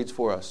intercedes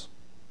for us?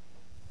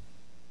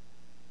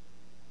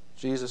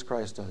 Jesus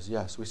Christ does,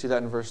 yes. We see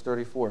that in verse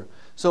 34.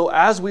 So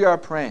as we are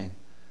praying,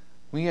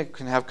 we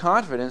can have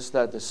confidence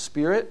that the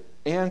Spirit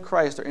and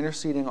Christ are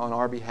interceding on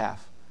our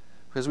behalf,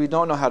 because we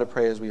don't know how to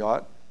pray as we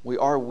ought. We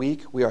are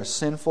weak. We are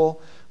sinful.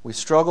 We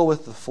struggle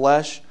with the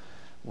flesh.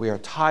 We are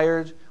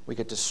tired. We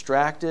get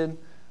distracted.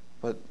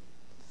 But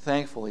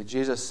thankfully,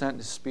 Jesus sent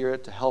His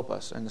Spirit to help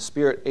us, and the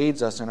Spirit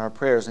aids us in our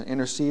prayers and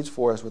intercedes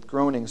for us with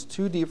groanings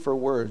too deep for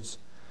words.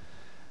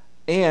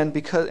 And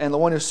the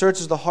one who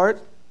searches the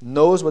heart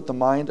knows what the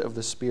mind of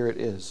the Spirit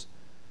is.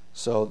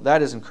 So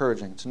that is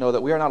encouraging, to know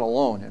that we are not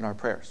alone in our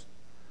prayers,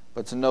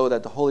 but to know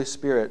that the Holy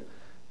Spirit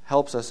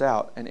helps us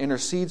out and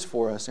intercedes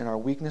for us in our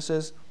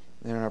weaknesses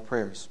and in our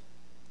prayers.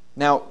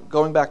 Now,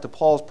 going back to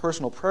Paul's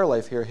personal prayer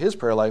life here, his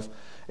prayer life,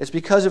 it's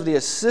because of the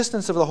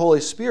assistance of the Holy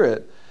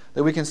Spirit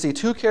that we can see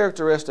two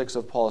characteristics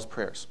of Paul's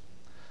prayers.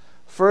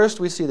 First,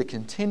 we see the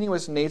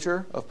continuous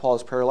nature of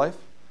Paul's prayer life.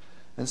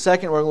 And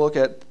second, we're going to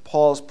look at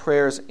Paul's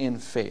prayers in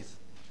faith.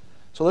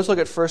 So let's look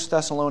at 1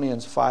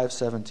 Thessalonians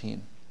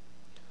 5:17.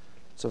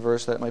 It's a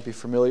verse that might be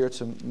familiar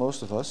to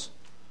most of us.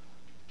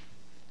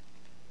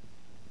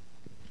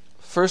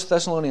 1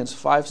 Thessalonians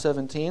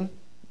 5:17,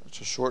 it's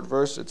a short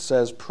verse. It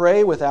says,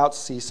 "Pray without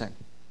ceasing."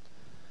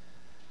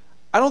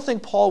 I don't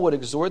think Paul would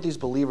exhort these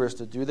believers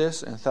to do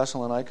this in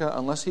Thessalonica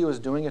unless he was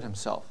doing it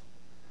himself.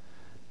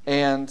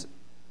 And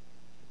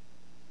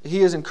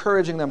he is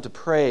encouraging them to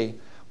pray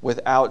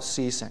without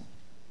ceasing.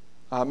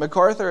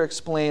 MacArthur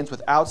explains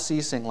without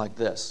ceasing like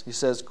this. He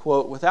says,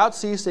 quote, "Without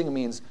ceasing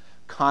means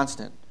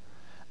constant,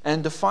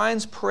 and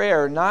defines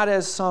prayer not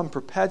as some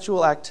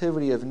perpetual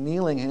activity of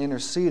kneeling and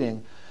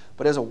interceding,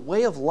 but as a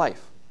way of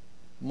life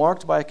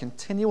marked by a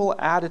continual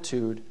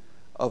attitude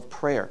of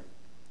prayer."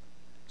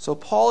 So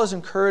Paul is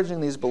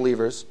encouraging these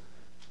believers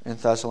in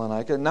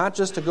Thessalonica not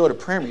just to go to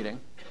prayer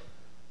meeting,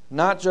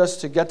 not just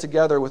to get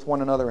together with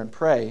one another and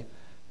pray,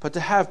 but to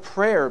have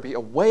prayer be a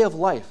way of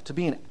life, to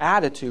be an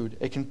attitude,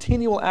 a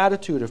continual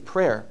attitude of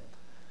prayer.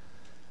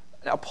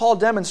 Now, Paul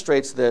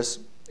demonstrates this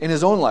in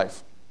his own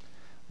life.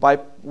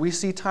 We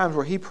see times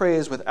where he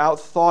prays without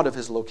thought of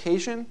his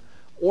location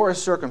or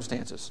his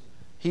circumstances.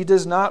 He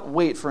does not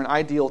wait for an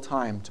ideal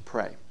time to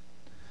pray.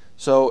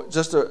 So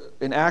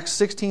in Acts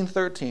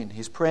 16:13,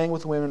 he's praying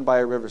with women by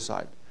a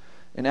riverside.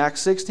 In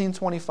Acts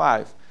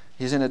 16:25,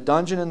 he's in a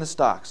dungeon in the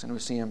stocks, and we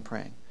see him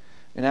praying.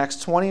 In Acts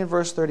 20 and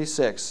verse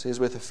 36, he's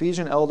with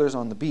Ephesian elders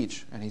on the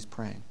beach, and he's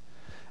praying.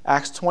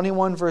 Acts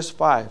 21 verse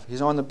 5,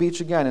 he's on the beach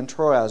again in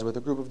Troas with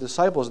a group of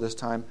disciples this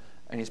time,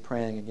 and he's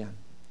praying again.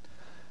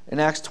 In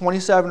Acts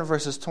 27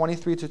 verses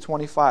 23 to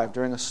 25,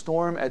 during a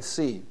storm at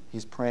sea,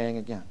 he's praying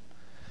again.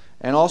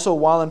 And also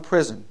while in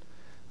prison,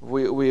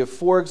 we have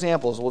 4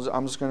 examples.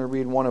 I'm just going to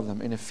read one of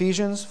them. In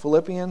Ephesians,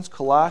 Philippians,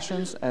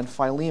 Colossians, and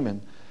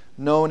Philemon,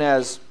 known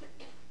as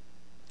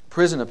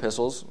prison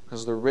epistles,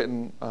 because they're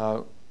written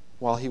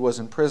while he was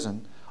in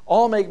prison,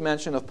 all make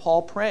mention of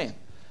Paul praying.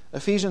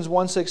 Ephesians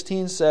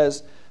 1:16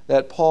 says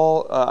that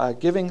Paul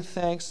giving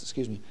thanks,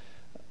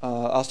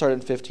 I'll start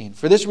in 15.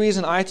 "For this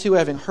reason I too,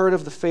 having heard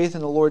of the faith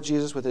in the Lord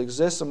Jesus which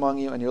exists among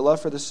you and your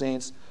love for the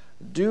saints,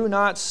 do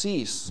not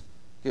cease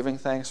giving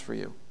thanks for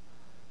you,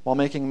 while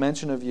making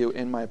mention of you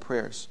in my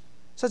prayers."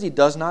 It says he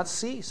does not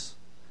cease.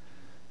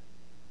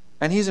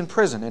 And he's in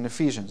prison in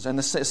Ephesians. And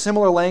the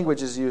similar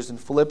language is used in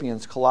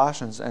Philippians,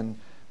 Colossians, and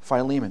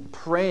Philemon,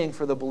 praying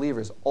for the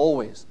believers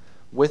always,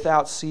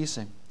 without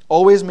ceasing,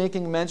 always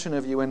making mention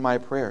of you in my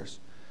prayers.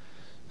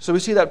 So we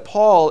see that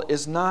Paul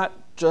is not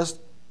just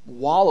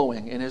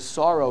wallowing in his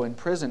sorrow in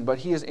prison, but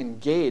he is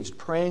engaged,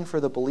 praying for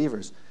the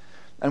believers.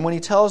 And when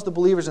he tells the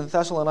believers in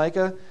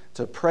Thessalonica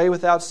to pray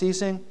without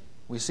ceasing,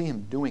 we see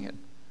him doing it.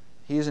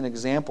 He is an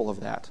example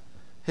of that.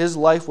 His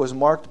life was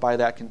marked by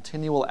that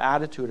continual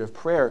attitude of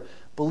prayer.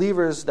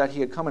 Believers that he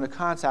had come into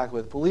contact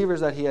with, believers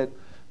that he had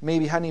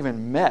maybe hadn't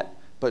even met,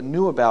 but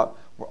knew about,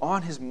 were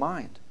on his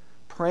mind,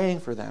 praying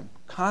for them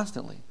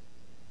constantly.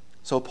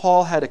 So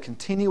Paul had a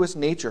continuous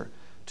nature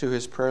to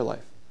his prayer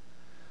life.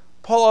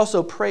 Paul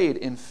also prayed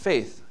in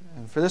faith.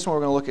 And for this one,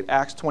 we're going to look at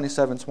Acts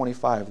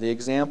 27:25, the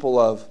example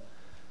of,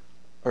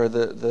 or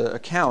the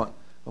account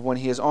of when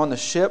he is on the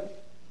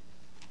ship.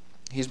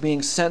 He's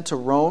being sent to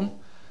Rome.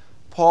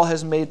 Paul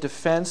has made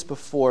defense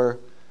before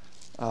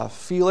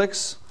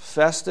Felix,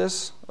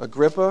 Festus,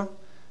 Agrippa.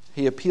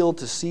 He appealed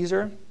to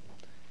Caesar.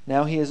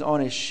 Now he is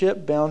on a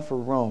ship bound for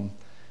Rome.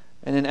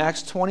 And in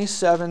Acts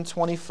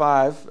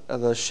 27:25,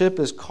 the ship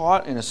is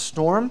caught in a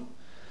storm.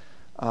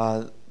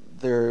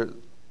 The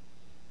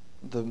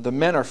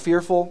men are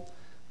fearful.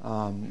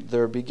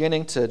 They're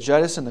beginning to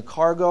jettison the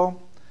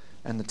cargo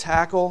and the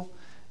tackle.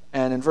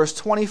 And in verse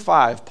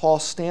 25, Paul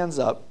stands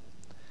up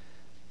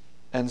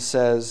and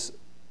says,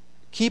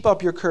 "Keep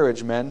up your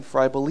courage, men, for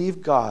I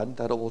believe God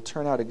that it will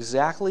turn out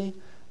exactly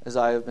as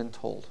I have been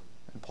told."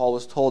 And Paul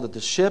was told that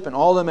the ship and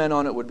all the men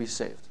on it would be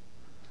saved.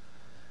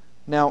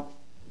 Now,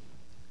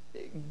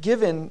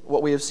 given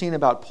what we have seen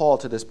about Paul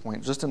to this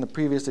point, just in the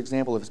previous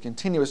example of his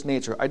continuous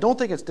nature, I don't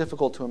think it's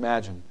difficult to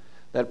imagine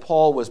that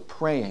Paul was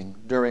praying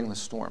during the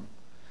storm.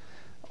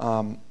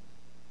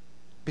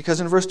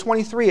 Because in verse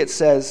 23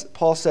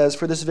 Paul says,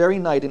 "For this very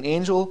night an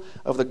angel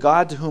of the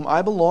God to whom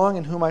I belong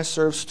and whom I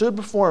serve stood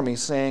before me,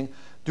 saying,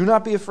 'Do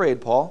not be afraid,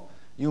 Paul.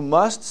 You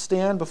must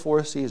stand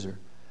before Caesar.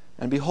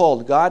 And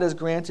behold, God has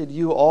granted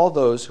you all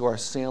those who are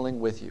sailing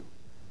with you.'"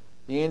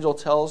 The angel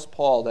tells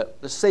Paul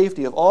that the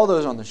safety of all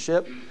those on the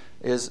ship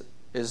is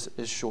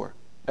sure.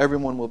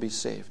 Everyone will be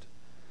saved.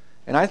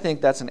 And I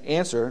think that's an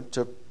answer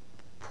to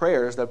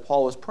prayers that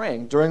Paul was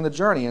praying during the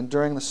journey and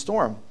during the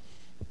storm.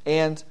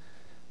 And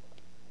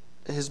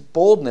his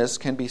boldness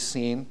can be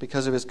seen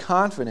because of his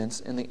confidence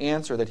in the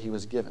answer that he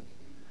was given.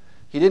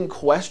 He didn't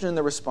question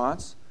the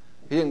response.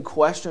 He didn't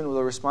question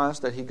the response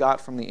that he got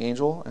from the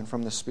angel and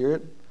from the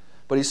Spirit.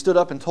 But he stood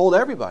up and told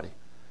everybody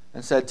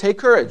and said, "Take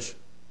courage.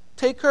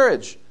 Take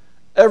courage.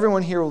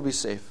 Everyone here will be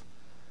safe."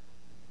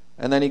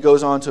 And then he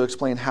goes on to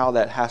explain how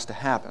that has to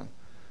happen.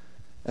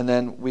 And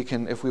then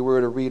if we were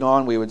to read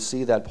on, we would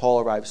see that Paul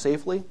arrived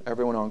safely.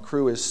 Everyone on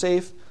crew is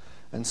safe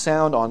and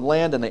sound on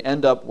land, and they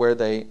end up where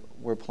they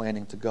were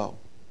planning to go.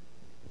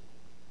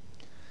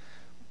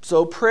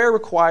 So prayer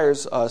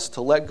requires us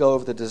to let go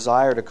of the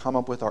desire to come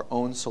up with our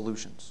own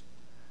solutions.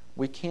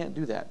 We can't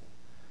do that.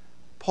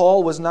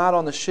 Paul was not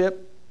on the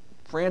ship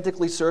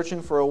frantically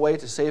searching for a way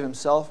to save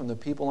himself and the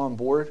people on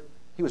board.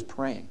 He was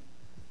praying.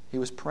 He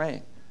was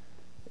praying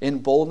in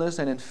boldness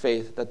and in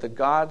faith that the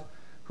God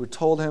who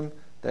told him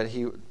that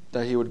he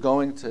would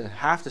going to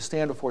have to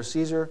stand before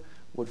Caesar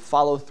would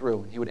follow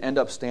through. He would end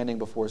up standing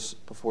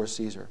before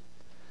Caesar.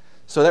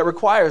 So that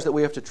requires that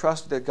we have to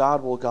trust that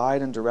God will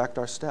guide and direct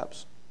our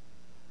steps.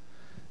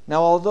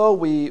 Now, although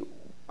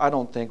I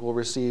don't think we'll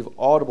receive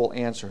audible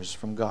answers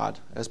from God,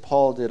 as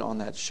Paul did on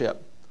that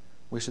ship,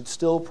 we should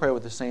still pray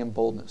with the same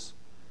boldness,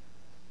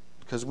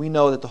 because we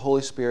know that the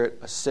Holy Spirit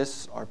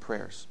assists our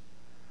prayers.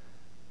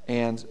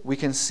 And we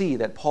can see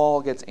that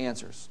Paul gets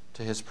answers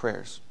to his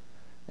prayers.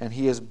 And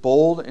he is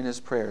bold in his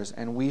prayers,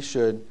 and we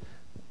should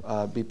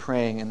be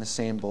praying in the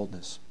same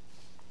boldness.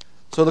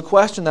 So the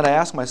question that I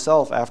asked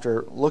myself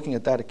after looking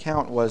at that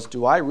account was,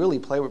 do I really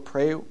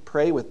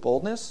pray with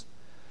boldness?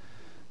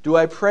 Do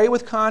I pray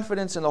with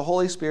confidence in the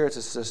Holy Spirit's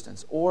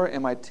assistance, or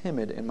am I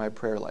timid in my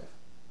prayer life?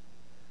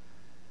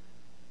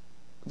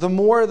 The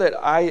more that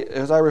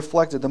as I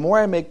reflected, the more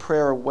I make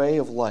prayer a way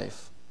of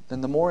life,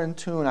 then the more in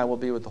tune I will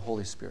be with the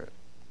Holy Spirit.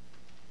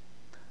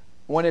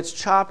 When it's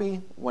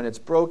choppy, when it's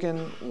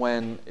broken,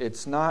 when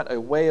it's not a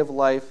way of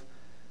life,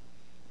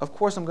 of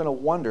course I'm going to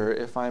wonder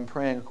if I'm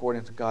praying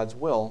according to God's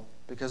will,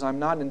 because I'm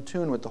not in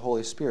tune with the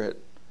Holy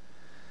Spirit.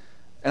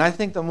 And I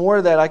think the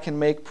more that I can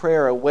make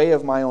prayer a way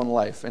of my own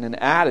life and an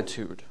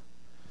attitude,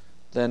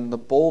 then the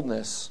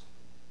boldness,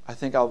 I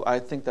think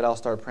that I'll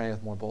start praying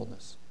with more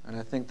boldness. And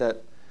I think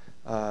that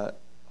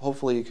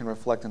hopefully you can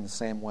reflect in the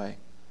same way.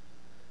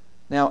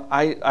 Now,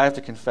 I have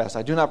to confess,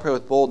 I do not pray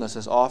with boldness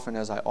as often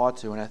as I ought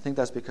to, and I think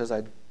that's because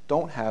I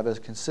don't have as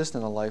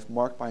consistent a life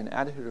marked by an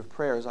attitude of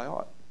prayer as I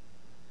ought.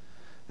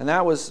 And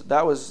that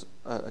was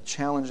a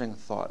challenging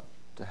thought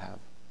to have.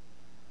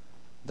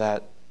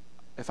 That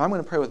if I'm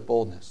going to pray with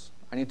boldness,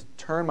 I need to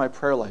turn my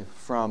prayer life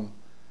from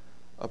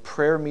a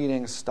prayer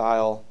meeting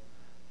style,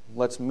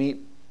 let's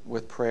meet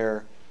with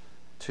prayer,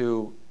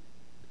 to,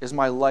 is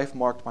my life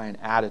marked by an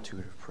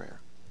attitude of prayer?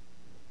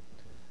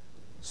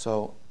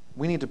 So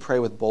we need to pray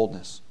with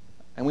boldness.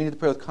 And we need to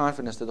pray with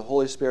confidence that the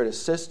Holy Spirit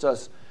assists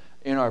us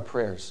in our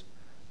prayers.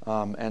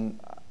 And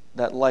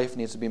that life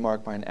needs to be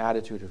marked by an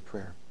attitude of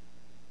prayer.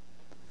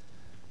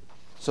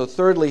 So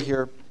thirdly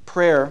here,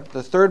 prayer,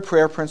 the third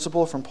prayer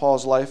principle from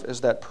Paul's life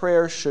is that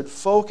prayer should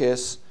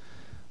focus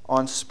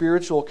on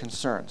spiritual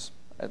concerns.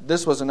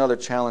 This was another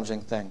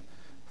challenging thing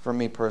for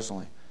me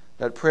personally,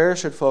 that prayer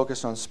should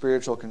focus on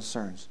spiritual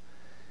concerns.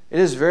 It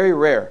is very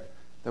rare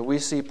that we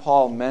see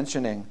Paul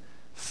mentioning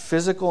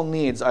physical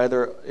needs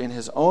either in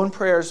his own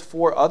prayers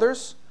for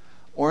others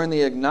or in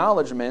the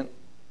acknowledgement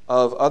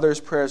of others'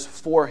 prayers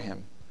for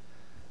him.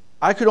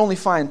 I could only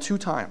find 2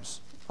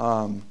 times,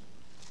 and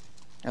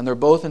they're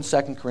both in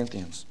 2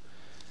 Corinthians.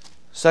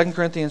 2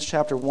 Corinthians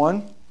chapter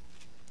 1,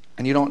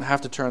 and you don't have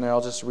to turn there,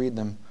 I'll just read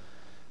them.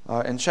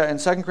 In 2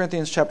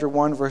 Corinthians chapter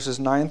 1, verses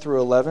 9 through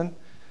 11,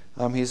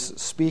 he's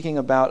speaking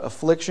about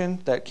affliction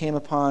that came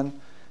upon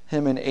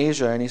him in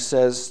Asia, and he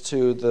says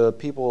to the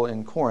people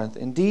in Corinth,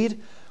 "Indeed,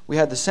 we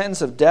had the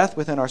sentence of death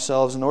within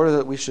ourselves in order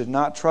that we should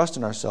not trust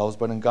in ourselves,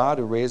 but in God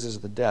who raises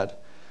the dead,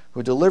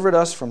 who delivered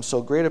us from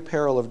so great a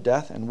peril of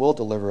death and will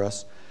deliver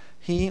us,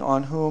 he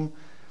on whom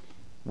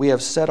we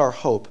have set our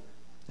hope,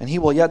 and he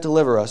will yet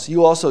deliver us.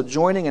 You also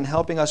joining and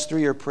helping us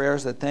through your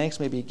prayers, that thanks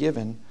may be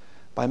given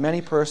by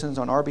many persons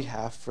on our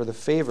behalf for the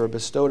favor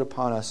bestowed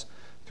upon us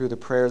through the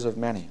prayers of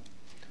many."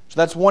 So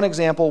that's one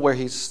example where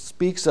he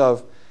speaks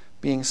of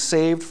being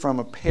saved from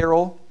a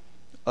peril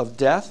of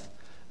death.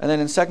 And then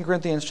in 2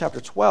 Corinthians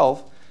chapter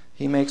 12,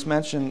 he makes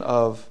mention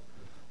of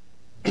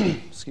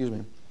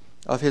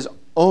of his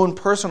own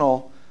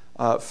personal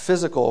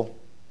physical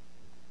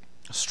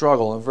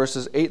struggle. In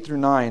verses 8 through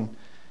 9,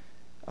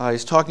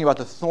 he's talking about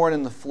the thorn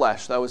in the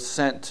flesh that was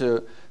sent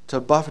to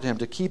buffet him,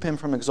 to keep him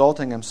from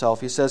exalting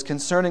himself. He says,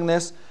 "Concerning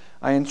this,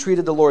 I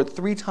entreated the Lord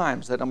 3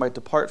 times that it might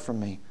depart from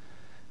me.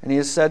 And he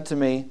has said to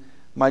me,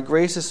 my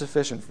grace is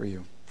sufficient for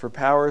you, for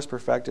power is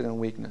perfected in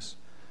weakness.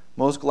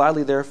 Most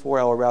gladly, therefore,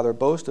 I will rather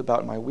boast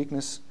about my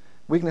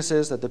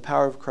weaknesses, that the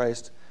power of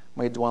Christ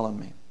may dwell in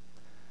me."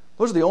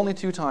 Those are the only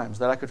 2 times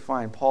that I could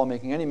find Paul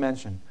making any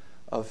mention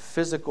of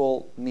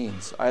physical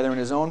needs, either in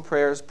his own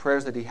prayers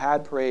that he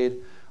had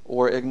prayed,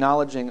 or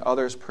acknowledging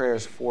others'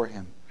 prayers for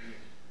him.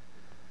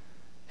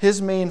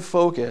 His main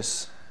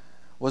focus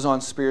was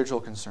on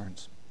spiritual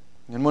concerns.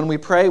 And when we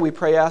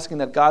pray asking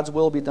that God's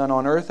will be done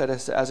on earth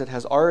as it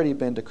has already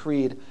been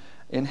decreed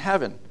in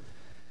heaven.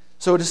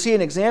 So to see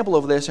an example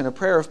of this in a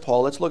prayer of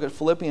Paul, let's look at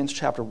Philippians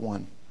chapter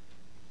 1.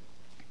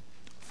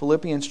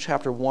 Philippians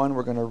chapter 1,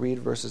 we're going to read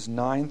verses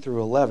 9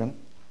 through 11.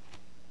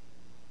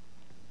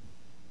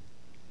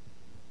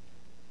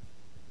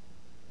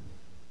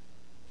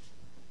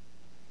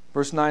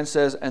 Verse 9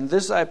 says, "And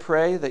this I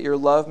pray, that your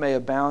love may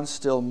abound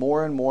still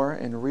more and more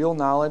in real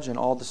knowledge and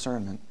all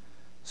discernment,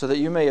 so that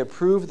you may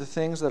approve the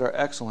things that are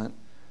excellent,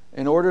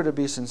 in order to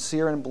be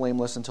sincere and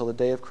blameless until the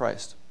day of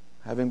Christ,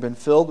 having been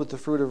filled with the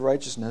fruit of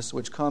righteousness,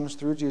 which comes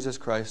through Jesus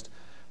Christ,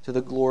 to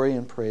the glory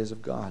and praise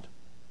of God."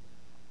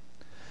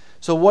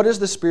 So what is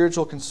the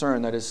spiritual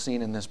concern that is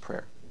seen in this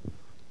prayer?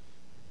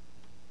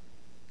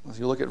 As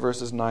you look at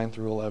verses 9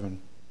 through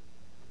 11,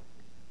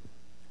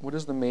 what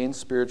is the main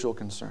spiritual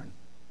concern?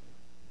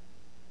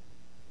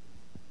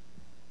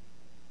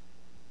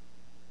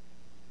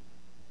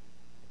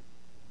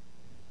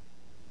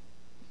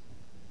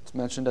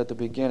 mentioned at the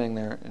beginning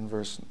there in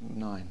verse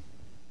 9.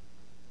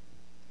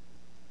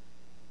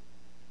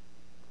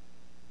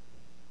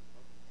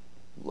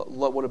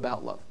 What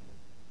about love?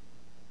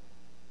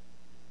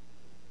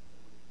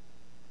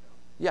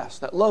 Yes,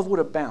 that love would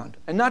abound.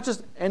 And not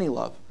just any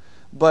love,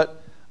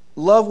 but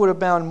love would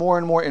abound more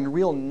and more in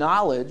real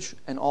knowledge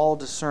and all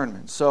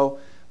discernment. So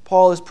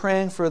Paul is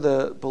praying for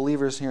the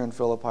believers here in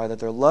Philippi that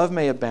their love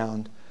may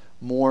abound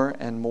more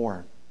and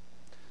more.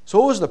 So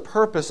what was the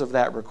purpose of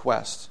that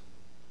request?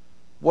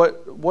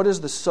 What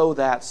is the "so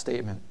that"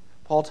 statement?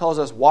 Paul tells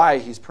us why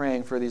he's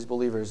praying for these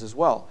believers as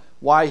well.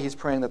 Why he's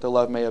praying that their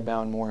love may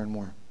abound more and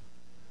more.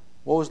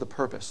 What was the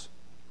purpose?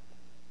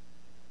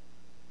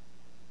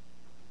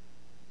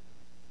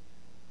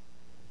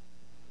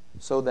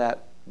 So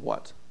that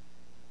what?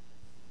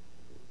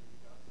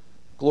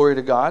 Glory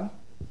to God.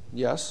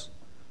 Yes.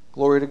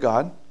 Glory to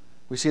God.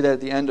 We see that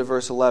at the end of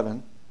verse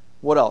 11.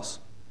 What else?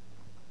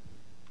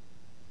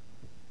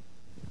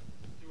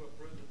 To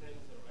approve the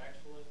things that are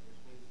excellent, which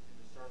means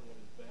to discern what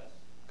is best.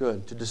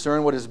 Good. To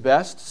discern what is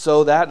best.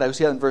 So that, we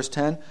see that in verse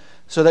 10,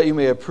 so that you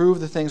may approve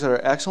the things that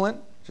are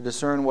excellent, to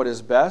discern what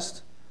is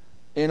best,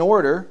 in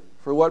order,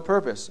 for what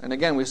purpose? And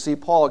again, we see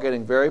Paul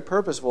getting very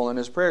purposeful in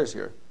his prayers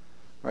here.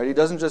 Right? He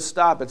doesn't just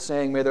stop at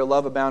saying, may their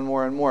love abound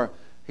more and more.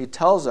 He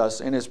tells us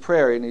in his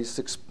prayer, and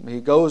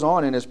he goes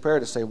on in his prayer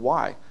to say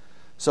why.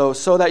 So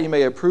that you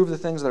may approve the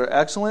things that are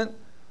excellent,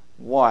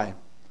 why?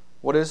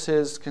 What is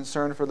his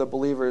concern for the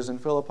believers in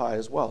Philippi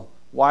as well?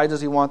 Why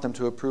does he want them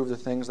to approve the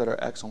things that are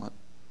excellent?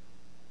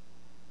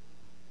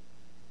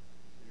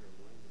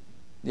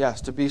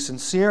 Yes, to be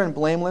sincere and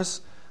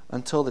blameless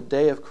until the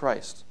day of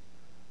Christ.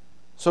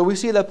 So we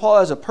see that Paul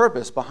has a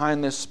purpose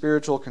behind this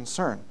spiritual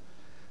concern.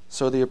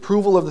 So the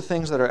approval of the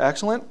things that are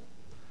excellent,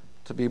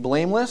 to be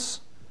blameless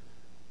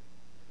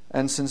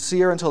and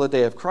sincere until the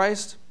day of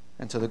Christ,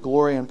 and to the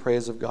glory and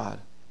praise of God.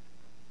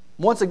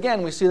 Once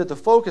again, we see that the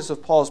focus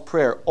of Paul's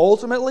prayer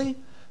ultimately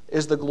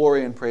is the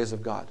glory and praise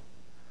of God.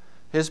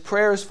 His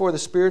prayer is for the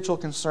spiritual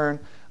concern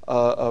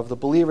of the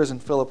believers in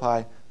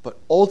Philippi, but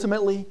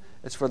ultimately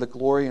it's for the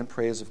glory and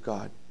praise of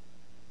God.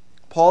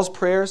 Paul's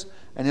prayers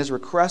and his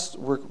requests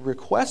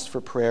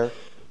for prayer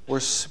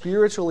were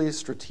spiritually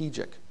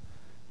strategic.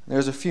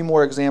 There's a few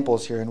more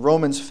examples here. In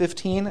Romans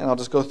 15, and I'll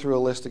just go through a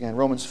list again.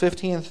 Romans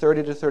 15,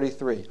 30 to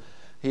 33.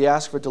 He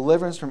asks for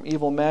deliverance from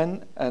evil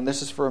men, and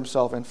this is for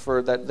himself, and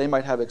for that they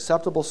might have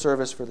acceptable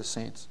service for the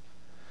saints.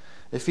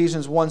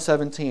 Ephesians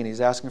 1:17,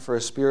 he's asking for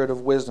a spirit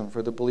of wisdom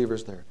for the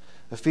believers there.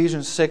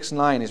 Ephesians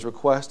 6:9, he's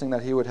requesting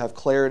that he would have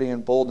clarity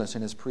and boldness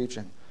in his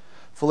preaching.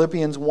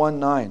 Philippians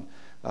 1:9,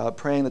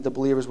 praying that the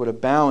believers would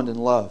abound in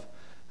love,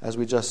 as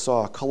we just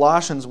saw.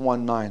 Colossians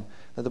 1:9,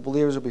 that the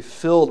believers would be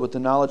filled with the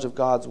knowledge of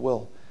God's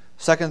will.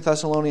 2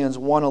 Thessalonians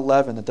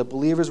 1:11, that the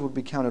believers would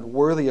be counted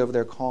worthy of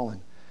their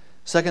calling.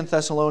 2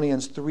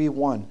 Thessalonians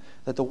 3:1,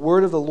 that the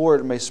word of the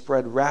Lord may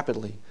spread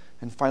rapidly.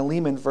 And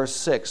Philemon verse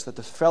 6, that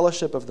the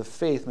fellowship of the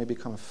faith may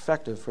become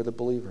effective for the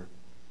believer.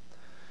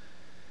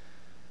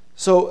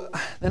 So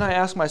then I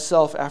ask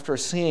myself, after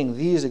seeing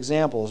these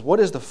examples, what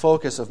is the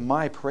focus of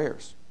my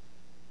prayers?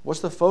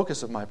 What's the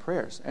focus of my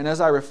prayers? And as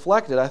I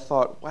reflected, I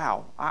thought,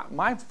 wow,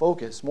 my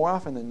focus, more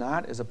often than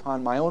not, is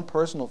upon my own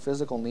personal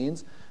physical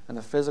needs and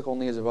the physical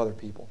needs of other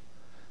people.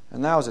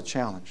 And that was a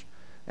challenge.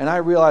 And I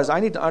realized I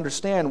need to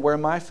understand where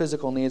my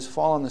physical needs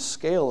fall on the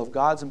scale of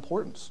God's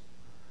importance.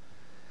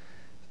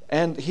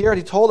 And he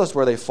already told us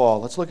where they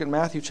fall. Let's look at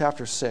Matthew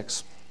chapter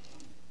 6.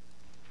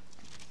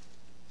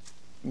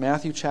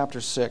 Matthew chapter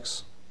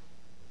 6.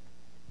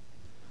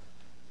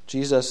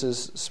 Jesus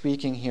is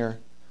speaking here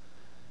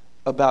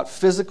about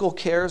physical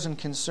cares and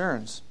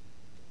concerns.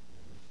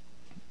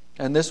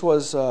 And this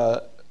was,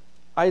 I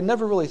had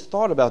never really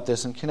thought about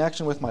this in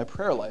connection with my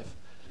prayer life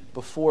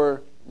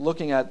before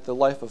looking at the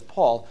life of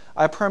Paul.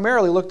 I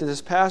primarily looked at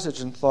this passage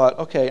and thought,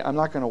 okay, I'm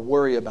not going to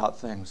worry about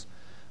things.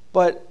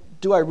 But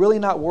do I really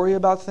not worry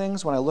about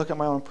things when I look at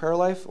my own prayer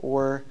life,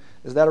 or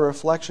is that a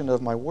reflection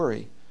of my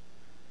worry?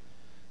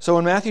 So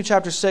in Matthew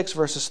chapter 6,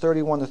 verses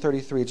 31 to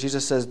 33,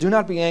 Jesus says, "Do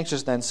not be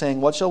anxious then, saying,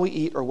 what shall we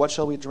eat, or what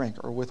shall we drink,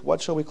 or with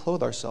what shall we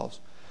clothe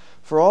ourselves?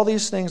 For all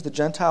these things the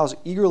Gentiles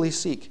eagerly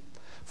seek.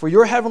 For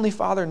your heavenly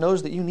Father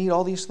knows that you need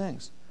all these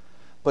things.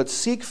 But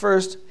seek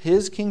first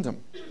his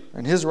kingdom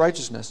and his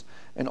righteousness,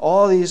 and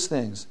all these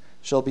things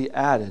shall be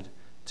added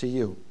to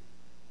you."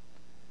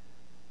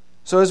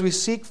 So as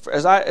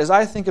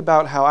I think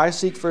about how I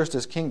seek first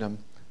his kingdom,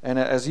 and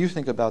as you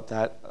think about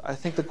that, I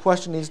think the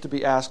question needs to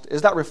be asked,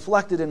 is that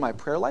reflected in my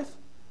prayer life?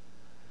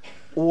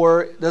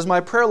 Or does my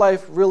prayer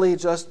life really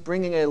just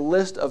bringing a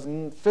list of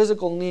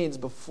physical needs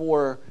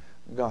before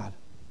God?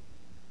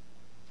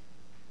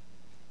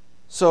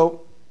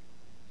 So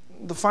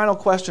the final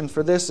question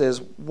for this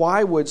is,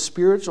 why would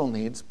spiritual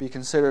needs be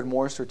considered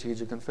more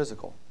strategic than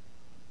physical?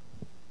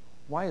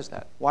 Why is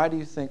that? Why do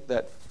you think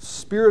that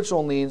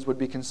spiritual needs would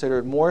be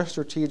considered more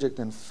strategic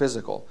than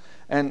physical?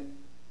 And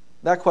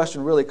that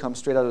question really comes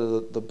straight out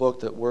of the book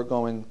that we're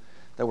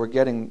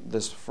getting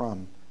this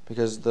from,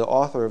 because the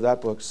author of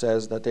that book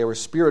says that they were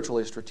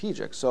spiritually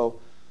strategic. So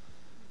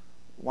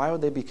why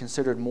would they be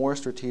considered more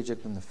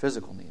strategic than the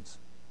physical needs?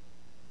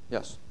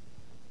 Yes?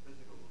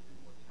 Physical would be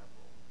more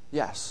temporal.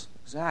 Yes,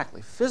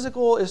 exactly.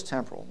 Physical is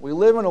temporal. We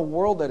live in a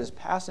world that is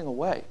passing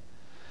away.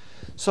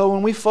 So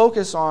when we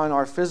focus on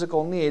our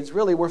physical needs,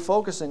 really we're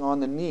focusing on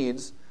the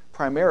needs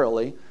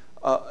primarily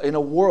in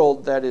a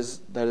world that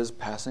is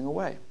passing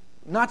away.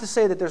 Not to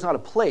say that there's not a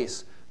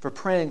place for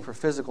praying for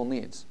physical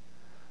needs,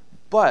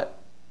 but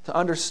to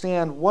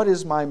understand what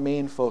is my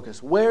main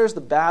focus. Where's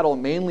the battle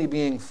mainly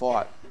being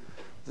fought?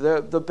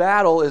 The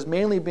battle is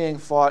mainly being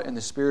fought in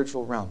the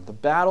spiritual realm. The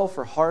battle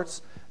for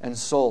hearts and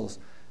souls.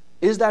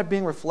 Is that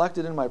being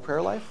reflected in my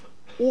prayer life?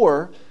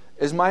 Or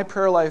is my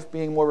prayer life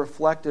being more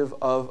reflective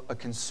of a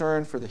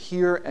concern for the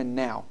here and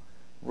now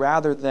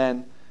rather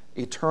than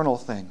eternal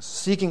things?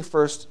 Seeking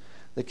first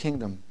the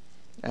kingdom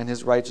and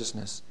his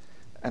righteousness.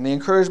 And the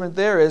encouragement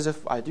there is,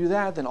 if I do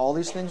that, then all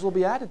these things will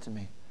be added to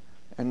me.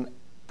 And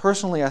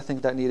personally, I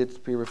think that needed to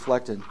be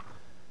reflected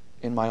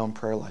in my own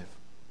prayer life.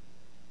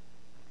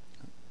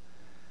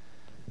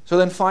 So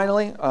then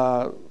finally,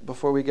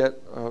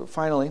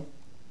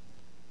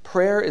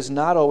 prayer is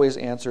not always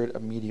answered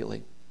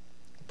immediately.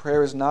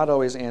 Prayer is not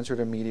always answered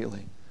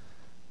immediately.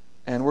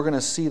 And we're going to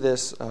see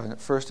this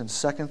first in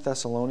 2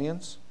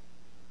 Thessalonians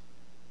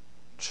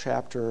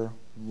chapter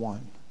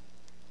 1.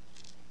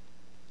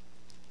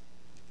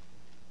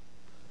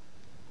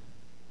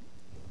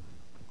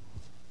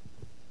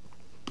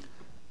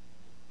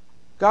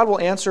 God will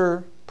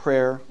answer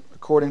prayer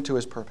according to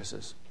his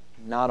purposes,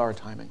 not our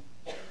timing.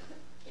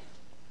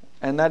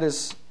 And that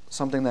is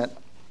something that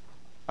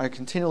I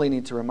continually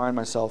need to remind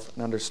myself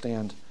and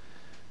understand,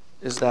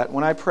 is that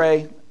when I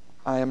pray,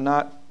 I am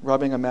not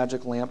rubbing a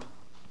magic lamp.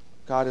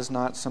 God is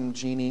not some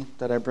genie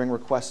that I bring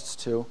requests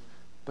to,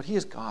 but he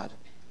is God.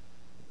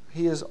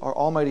 He is our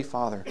Almighty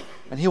Father,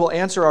 and he will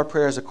answer our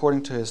prayers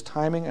according to his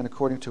timing and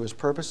according to his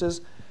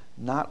purposes,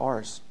 not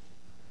ours.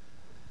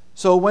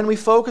 So when we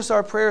focus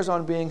our prayers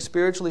on being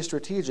spiritually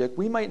strategic,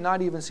 we might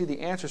not even see the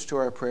answers to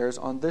our prayers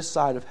on this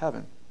side of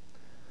heaven.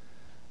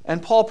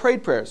 And Paul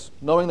prayed prayers,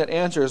 knowing that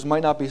answers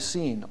might not be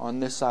seen on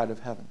this side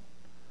of heaven.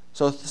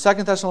 So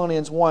 2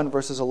 Thessalonians 1,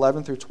 verses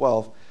 11 through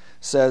 12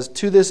 says,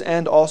 "To this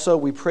end also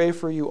we pray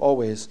for you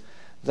always,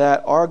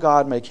 that our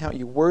God may count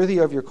you worthy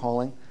of your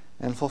calling,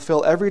 and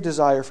fulfill every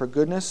desire for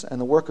goodness and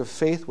the work of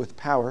faith with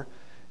power,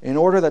 in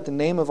order that the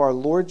name of our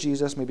Lord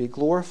Jesus may be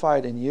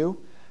glorified in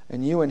you,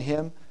 and you in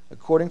him,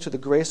 according to the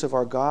grace of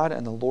our God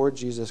and the Lord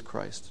Jesus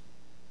Christ."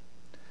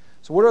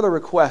 So what are the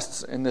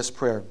requests in this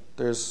prayer?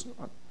 There's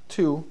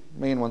two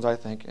main ones, I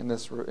think, in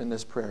this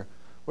prayer.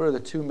 What are the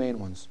two main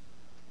ones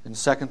in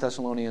 2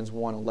 Thessalonians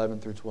 1,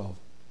 11 through 12?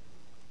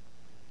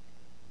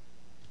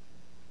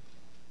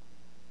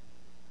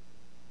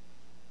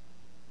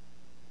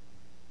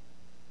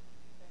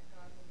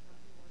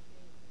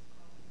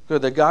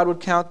 Good, that God would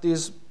count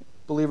these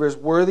believers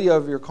worthy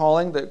of your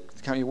calling,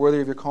 that count you worthy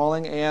of your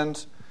calling,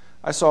 and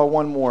I saw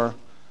one more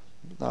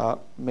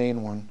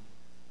main one,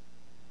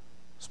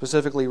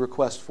 specifically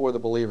request for the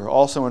believer,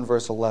 also in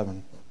verse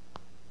 11.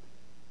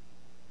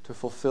 To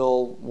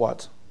fulfill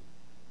what?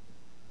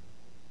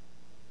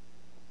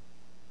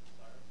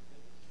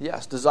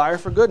 Yes, desire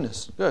for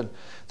goodness. Good.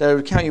 That it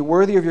would count you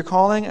worthy of your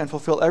calling and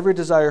fulfill every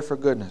desire for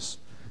goodness.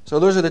 So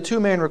those are the two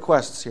main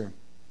requests here.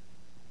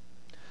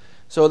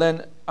 So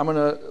then I'm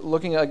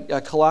looking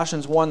at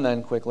Colossians 1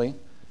 then quickly.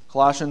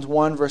 Colossians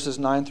 1 verses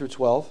 9 through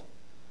 12.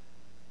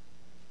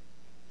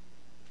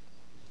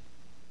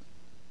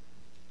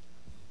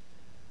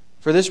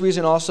 "For this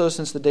reason also,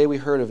 since the day we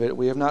heard of it,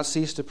 we have not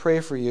ceased to pray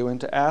for you and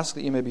to ask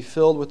that you may be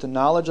filled with the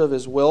knowledge of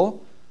his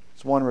will,"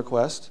 it's one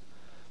request,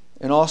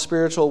 "in all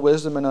spiritual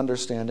wisdom and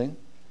understanding,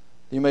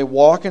 that you may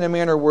walk in a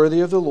manner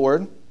worthy of the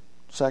Lord,"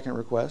 second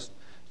request,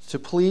 "to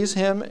please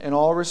him in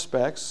all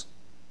respects,"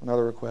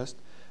 another request,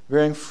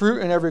 "bearing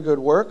fruit in every good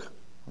work,"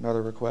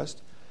 another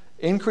request,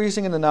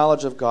 "increasing in the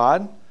knowledge of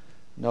God,"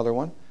 another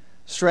one,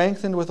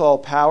 "strengthened with all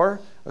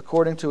power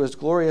according to his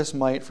glorious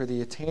might for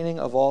the attaining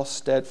of all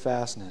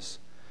steadfastness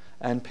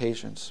and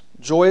patience,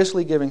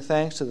 joyously giving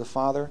thanks to the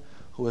Father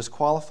who has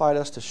qualified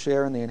us to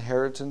share in the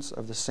inheritance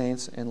of the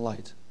saints in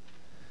light."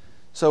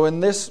 So in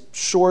this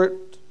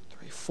short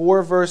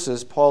 4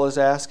 verses, Paul is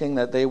asking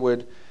that they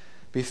would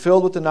be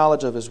filled with the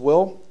knowledge of his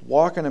will,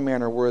 walk in a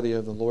manner worthy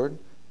of the Lord,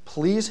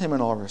 please him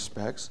in all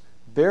respects,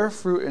 bear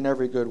fruit in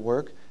every good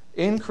work,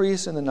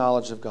 increase in the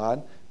knowledge of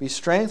God, be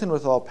strengthened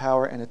with all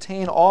power, and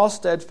attain all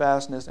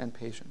steadfastness and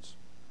patience.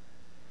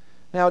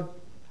 Now,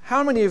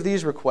 how many of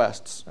these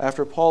requests,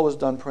 after Paul was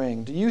done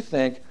praying, do you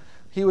think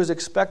he was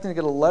expecting to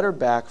get a letter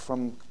back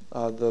from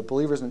the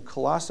believers in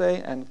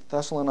Colossae and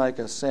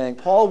Thessalonica saying,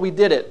 "Paul, we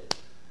did it.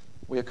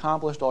 We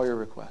accomplished all your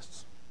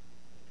requests"?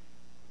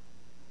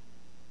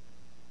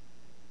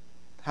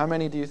 How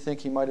many do you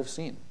think he might have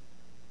seen?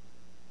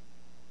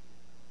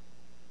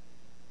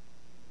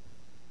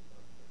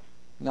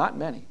 Not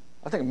many.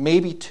 I think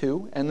maybe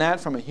 2, and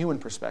that from a human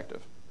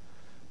perspective.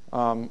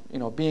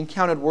 Being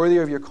counted worthy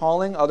of your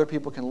calling, other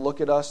people can look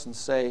at us and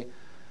say,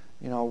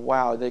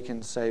 wow, they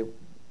can say,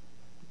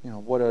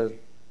 what a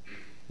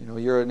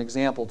You're an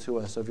example to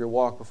us of your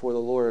walk before the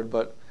Lord,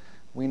 but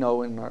we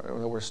know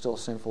that we're still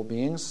sinful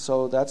beings,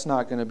 so that's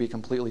not going to be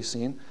completely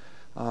seen.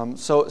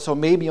 So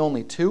maybe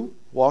only 2,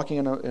 walking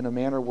in a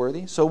manner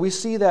worthy. So we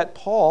see that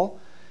Paul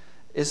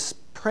is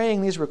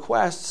praying these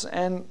requests,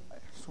 and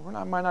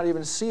might not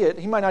even see it.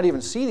 He might not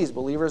even see these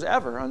believers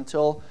ever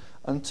until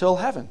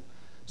heaven.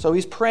 So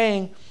he's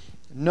praying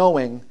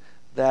knowing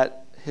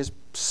that his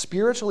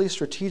spiritually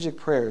strategic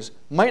prayers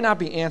might not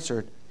be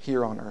answered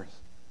here on earth.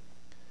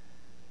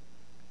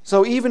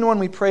 So even when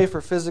we pray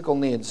for physical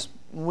needs,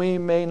 we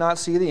may not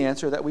see the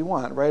answer that we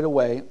want right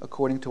away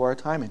according to our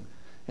timing.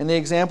 And the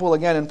example,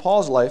 again, in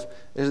Paul's life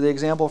is the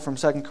example from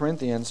 2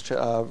 Corinthians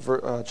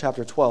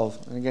chapter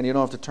 12. And again, you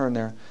don't have to turn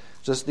there.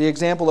 Just the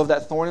example of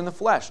that thorn in the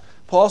flesh.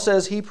 Paul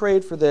says he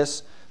prayed for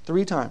this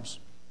 3 times.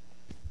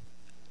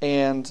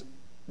 And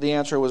the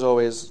answer was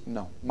always,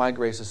 no, my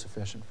grace is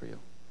sufficient for you.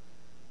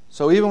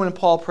 So even when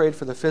Paul prayed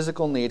for the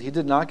physical need, he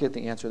did not get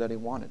the answer that he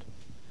wanted.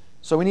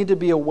 So we need to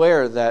be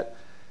aware that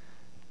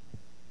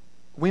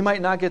we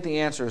might not get the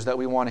answers that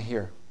we want to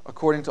hear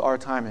according to our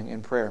timing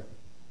in prayer.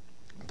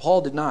 Paul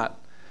did not.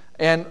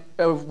 And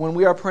when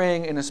we are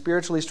praying in a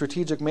spiritually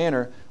strategic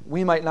manner,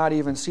 we might not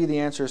even see the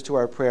answers to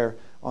our prayer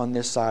on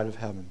this side of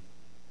heaven.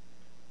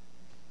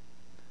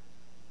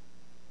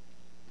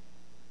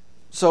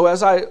 So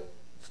as I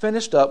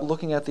finished up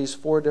looking at these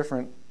 4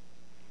 different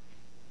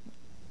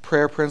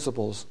prayer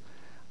principles,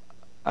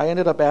 I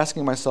ended up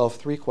asking myself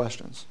 3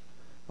 questions.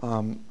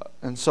 And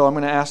so I'm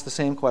going to ask the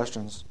same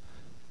questions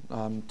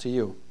to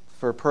you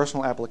for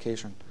personal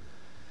application.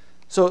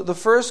 So the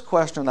first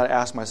question that I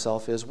ask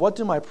myself is, what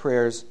do my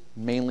prayers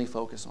mainly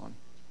focus on?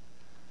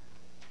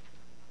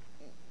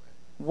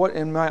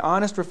 In my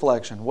honest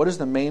reflection, what is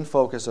the main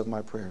focus of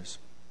my prayers?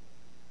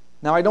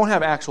 Now, I don't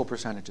have actual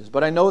percentages,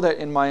 but I know that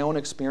in my own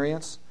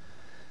experience,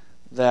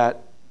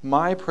 that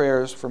my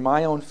prayers for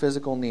my own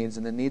physical needs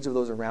and the needs of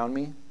those around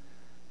me,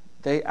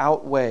 they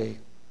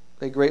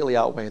greatly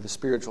outweigh the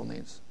spiritual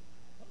needs,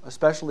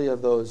 especially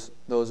of those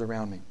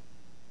around me.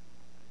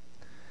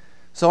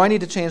 So I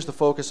need to change the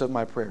focus of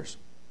my prayers.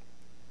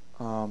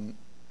 And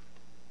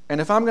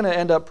if I'm going to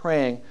end up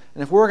praying,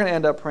 and if we're going to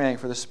end up praying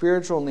for the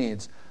spiritual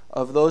needs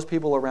of those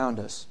people around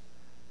us,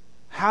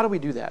 how do we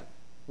do that?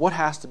 What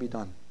has to be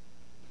done?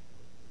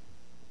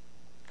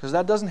 Because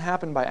that doesn't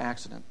happen by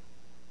accident.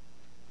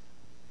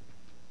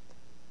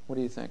 What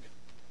do you think?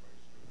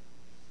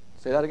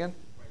 Say that again?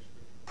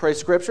 Pray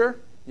Scripture?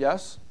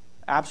 Yes,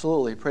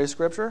 absolutely. Pray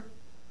Scripture.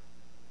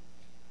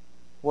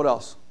 What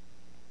else?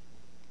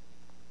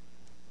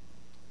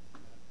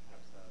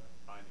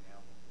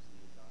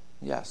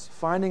 Yes,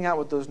 finding out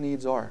what those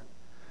needs are.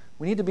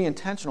 We need to be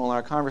intentional in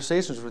our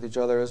conversations with each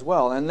other as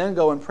well, and then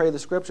go and pray the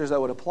Scriptures that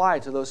would apply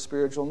to those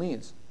spiritual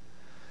needs.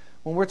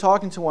 When we're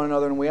talking to one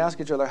another and we ask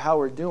each other how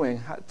we're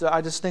doing,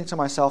 I just think to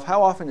myself,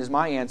 how often is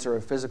my answer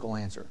a physical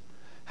answer?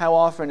 How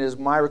often is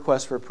my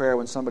request for prayer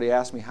when somebody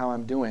asks me how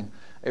I'm doing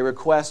a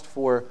request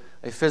for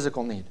a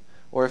physical need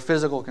or a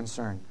physical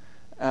concern?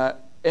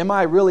 Am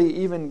I really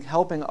even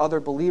helping other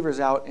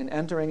believers out in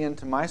entering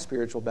into my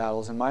spiritual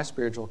battles and my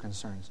spiritual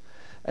concerns?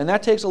 And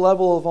that takes a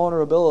level of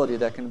vulnerability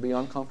that can be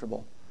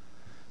uncomfortable,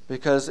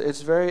 because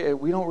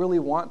we don't really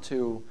want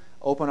to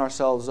open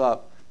ourselves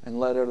up and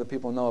let other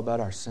people know about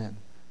our sin.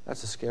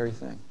 That's a scary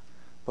thing.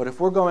 But if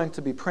we're going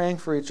to be praying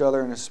for each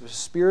other in a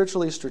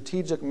spiritually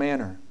strategic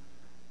manner,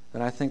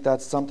 then I think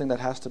that's something that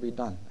has to be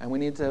done. And we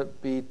need to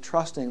be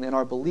trusting in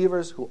our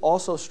believers who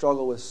also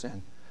struggle with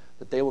sin,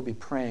 that they will be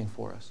praying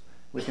for us.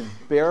 We can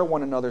bear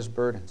one another's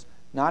burdens,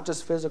 not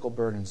just physical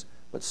burdens,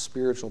 but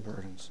spiritual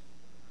burdens.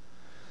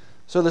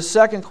 So the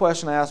second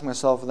question I asked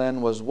myself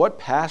then was, what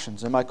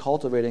passions am I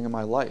cultivating in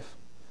my life?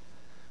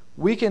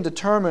 We can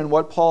determine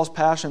what Paul's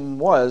passion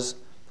was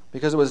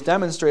because it was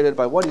demonstrated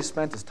by what he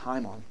spent his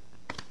time on.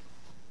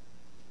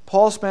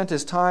 Paul spent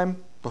his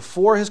time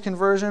before his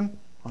conversion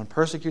on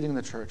persecuting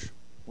the church.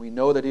 We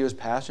know that he was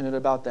passionate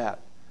about that.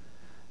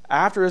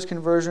 After his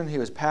conversion, he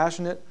was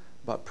passionate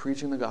about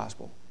preaching the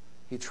gospel.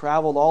 He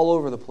traveled all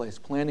over the place,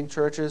 planting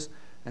churches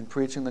and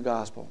preaching the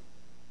gospel.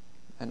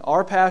 And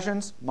our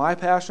passions, my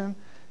passion,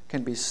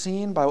 can be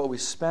seen by what we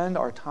spend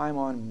our time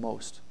on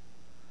most.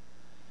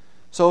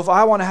 So if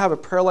I want to have a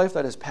prayer life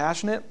that is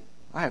passionate,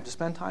 I have to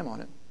spend time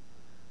on it.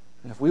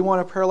 And if we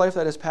want a prayer life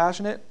that is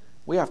passionate,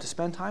 we have to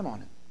spend time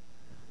on it.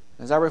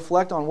 As I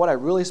reflect on what I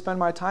really spend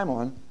my time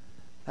on,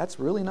 that's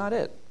really not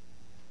it.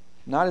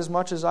 Not as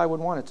much as I would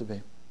want it to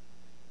be.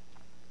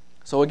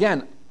 So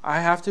again,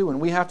 I have to,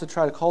 and we have to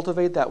try to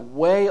cultivate that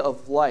way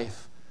of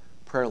life,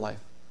 prayer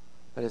life,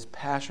 that is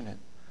passionate.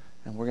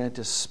 And we're going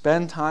to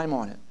spend time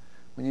on it.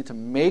 We need to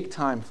make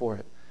time for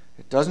it.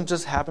 It doesn't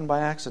just happen by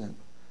accident.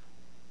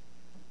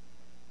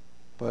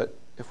 But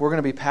if we're going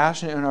to be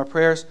passionate in our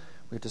prayers,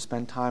 we have to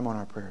spend time on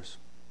our prayers.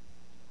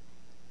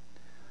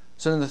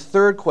 So then the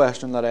third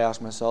question that I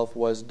asked myself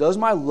was, does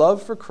my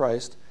love for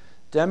Christ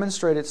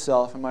demonstrate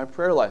itself in my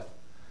prayer life?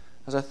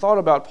 As I thought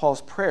about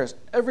Paul's prayers,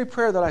 every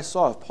prayer that I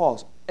saw of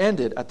Paul's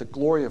ended at the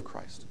glory of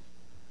Christ.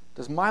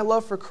 Does my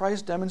love for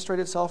Christ demonstrate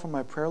itself in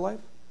my prayer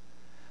life?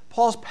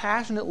 Paul's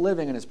passionate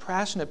living and his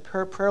passionate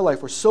prayer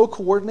life were so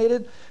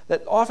coordinated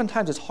that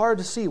oftentimes it's hard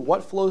to see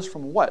what flows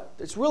from what.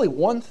 It's really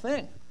one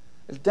thing.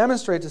 It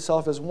demonstrates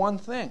itself as one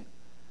thing.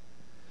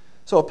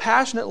 So a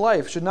passionate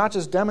life should not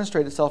just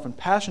demonstrate itself in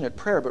passionate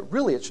prayer, but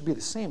really it should be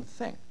the same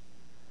thing.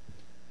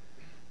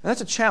 And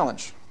that's a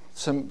challenge.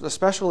 It's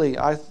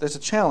a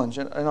challenge.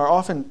 In our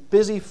often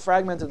busy,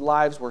 fragmented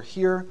lives, we're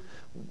here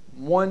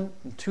 1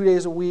 and 2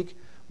 days a week.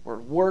 We're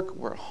at work,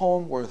 we're at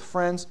home, we're with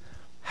friends.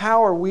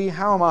 How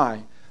am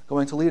I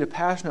going to lead a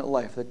passionate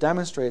life that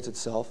demonstrates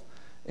itself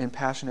in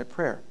passionate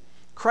prayer?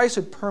 Christ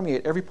should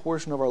permeate every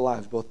portion of our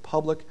lives, both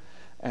public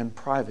and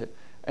private.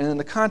 And in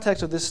the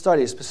context of this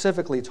study,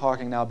 specifically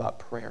talking now about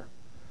prayer.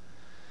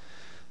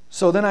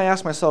 So then I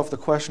ask myself the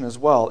question as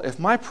well, if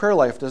my prayer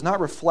life does not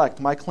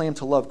reflect my claim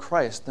to love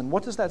Christ, then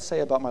what does that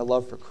say about my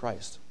love for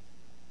Christ?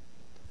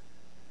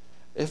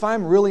 If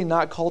I'm really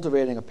not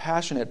cultivating a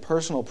passionate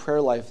personal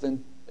prayer life,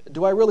 then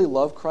do I really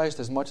love Christ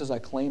as much as I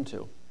claim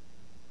to?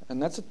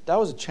 And that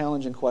was a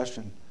challenging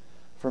question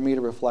for me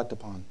to reflect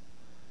upon.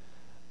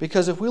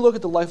 Because if we look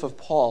at the life of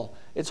Paul,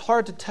 it's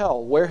hard to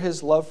tell where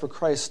his love for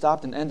Christ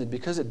stopped and ended,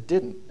 because it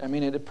didn't. I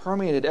mean, it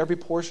permeated every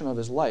portion of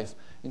his life,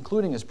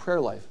 including his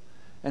prayer life.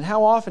 And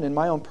how often in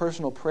my own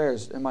personal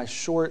prayers am I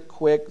short,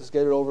 quick, let's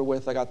get it over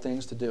with, I got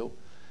things to do?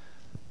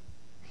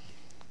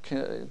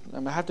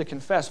 I have to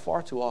confess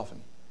far too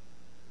often.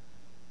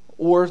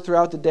 Or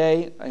throughout the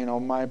day,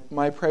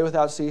 my pray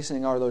without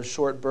ceasing are those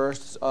short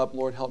bursts up,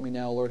 Lord help me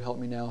now, Lord help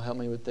me now, help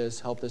me with this,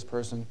 help this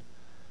person.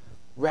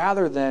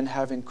 Rather than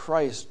having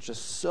Christ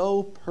just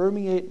so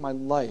permeate my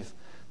life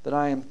that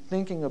I am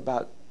thinking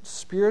about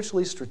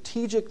spiritually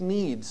strategic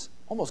needs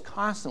almost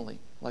constantly,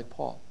 like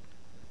Paul.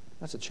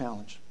 That's a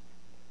challenge.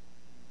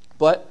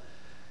 But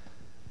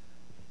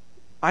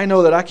I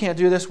know that I can't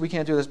do this, we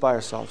can't do this by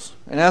ourselves.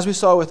 And as we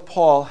saw with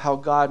Paul, how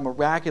God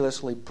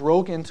miraculously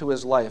broke into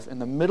his life in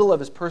the middle of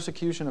his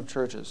persecution of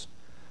churches.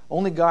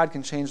 Only God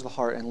can change the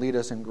heart and lead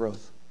us in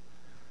growth.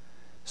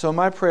 So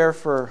my prayer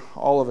for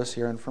all of us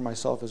here, and for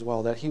myself as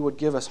well, that he would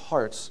give us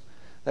hearts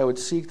that would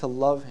seek to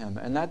love him,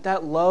 and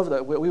that love,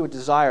 that we would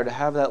desire to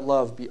have that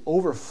love be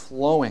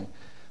overflowing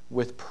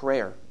with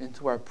prayer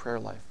into our prayer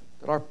life.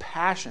 That our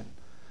passion,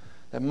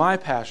 that my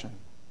passion,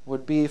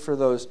 would be for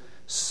those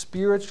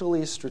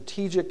spiritually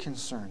strategic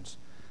concerns.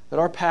 That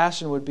our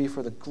passion would be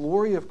for the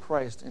glory of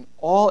Christ in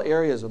all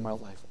areas of my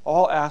life,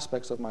 all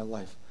aspects of my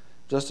life,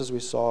 just as we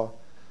saw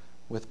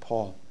with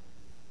Paul.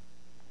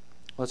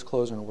 Let's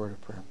close in a word of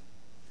prayer.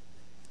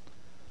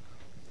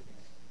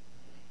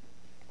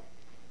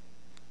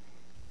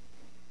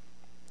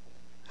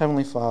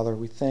 Heavenly Father,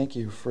 we thank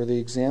you for the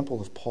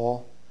example of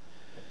Paul.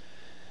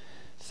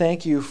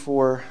 Thank you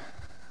for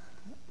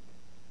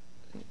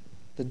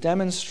the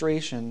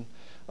demonstration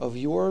of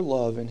your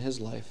love in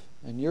his life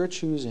and your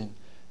choosing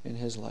in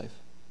his life.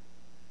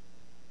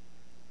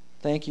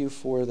 Thank you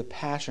for the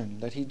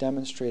passion that he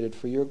demonstrated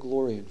for your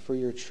glory and for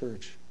your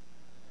church,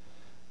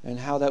 and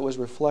how that was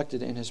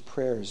reflected in his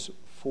prayers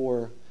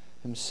for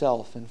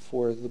himself and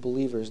for the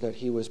believers that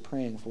he was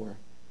praying for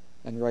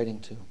and writing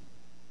to.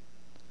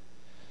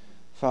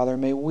 Father,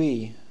 may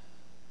we,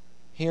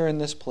 here in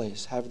this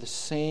place, have the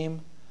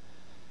same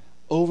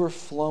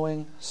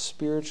overflowing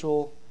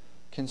spiritual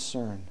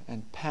concern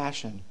and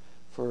passion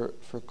for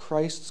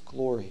Christ's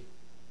glory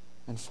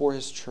and for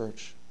his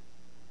church.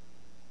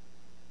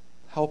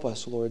 Help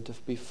us, Lord, to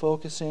be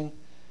focusing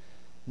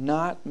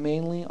not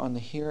mainly on the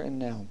here and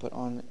now, but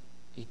on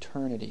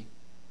eternity,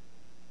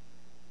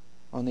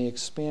 on the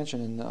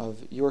expansion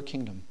of your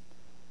kingdom.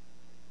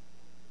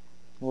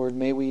 Lord,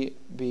 may we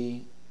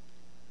be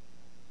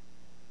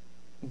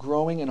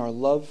growing in our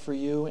love for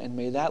you, and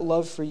may that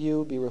love for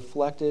you be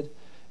reflected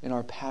in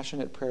our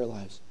passionate prayer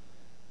lives,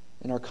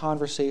 in our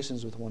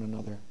conversations with one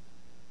another,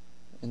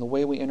 in the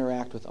way we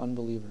interact with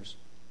unbelievers.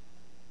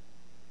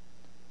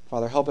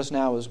 Father, help us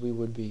now as we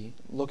would be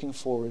looking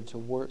forward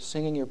to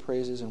singing your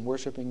praises and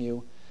worshiping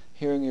you,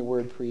 hearing your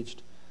word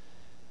preached.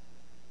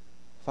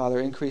 Father,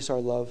 increase our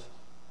love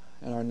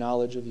and our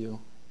knowledge of you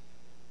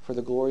for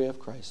the glory of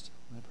Christ.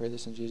 I pray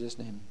this in Jesus'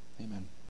 name. Amen.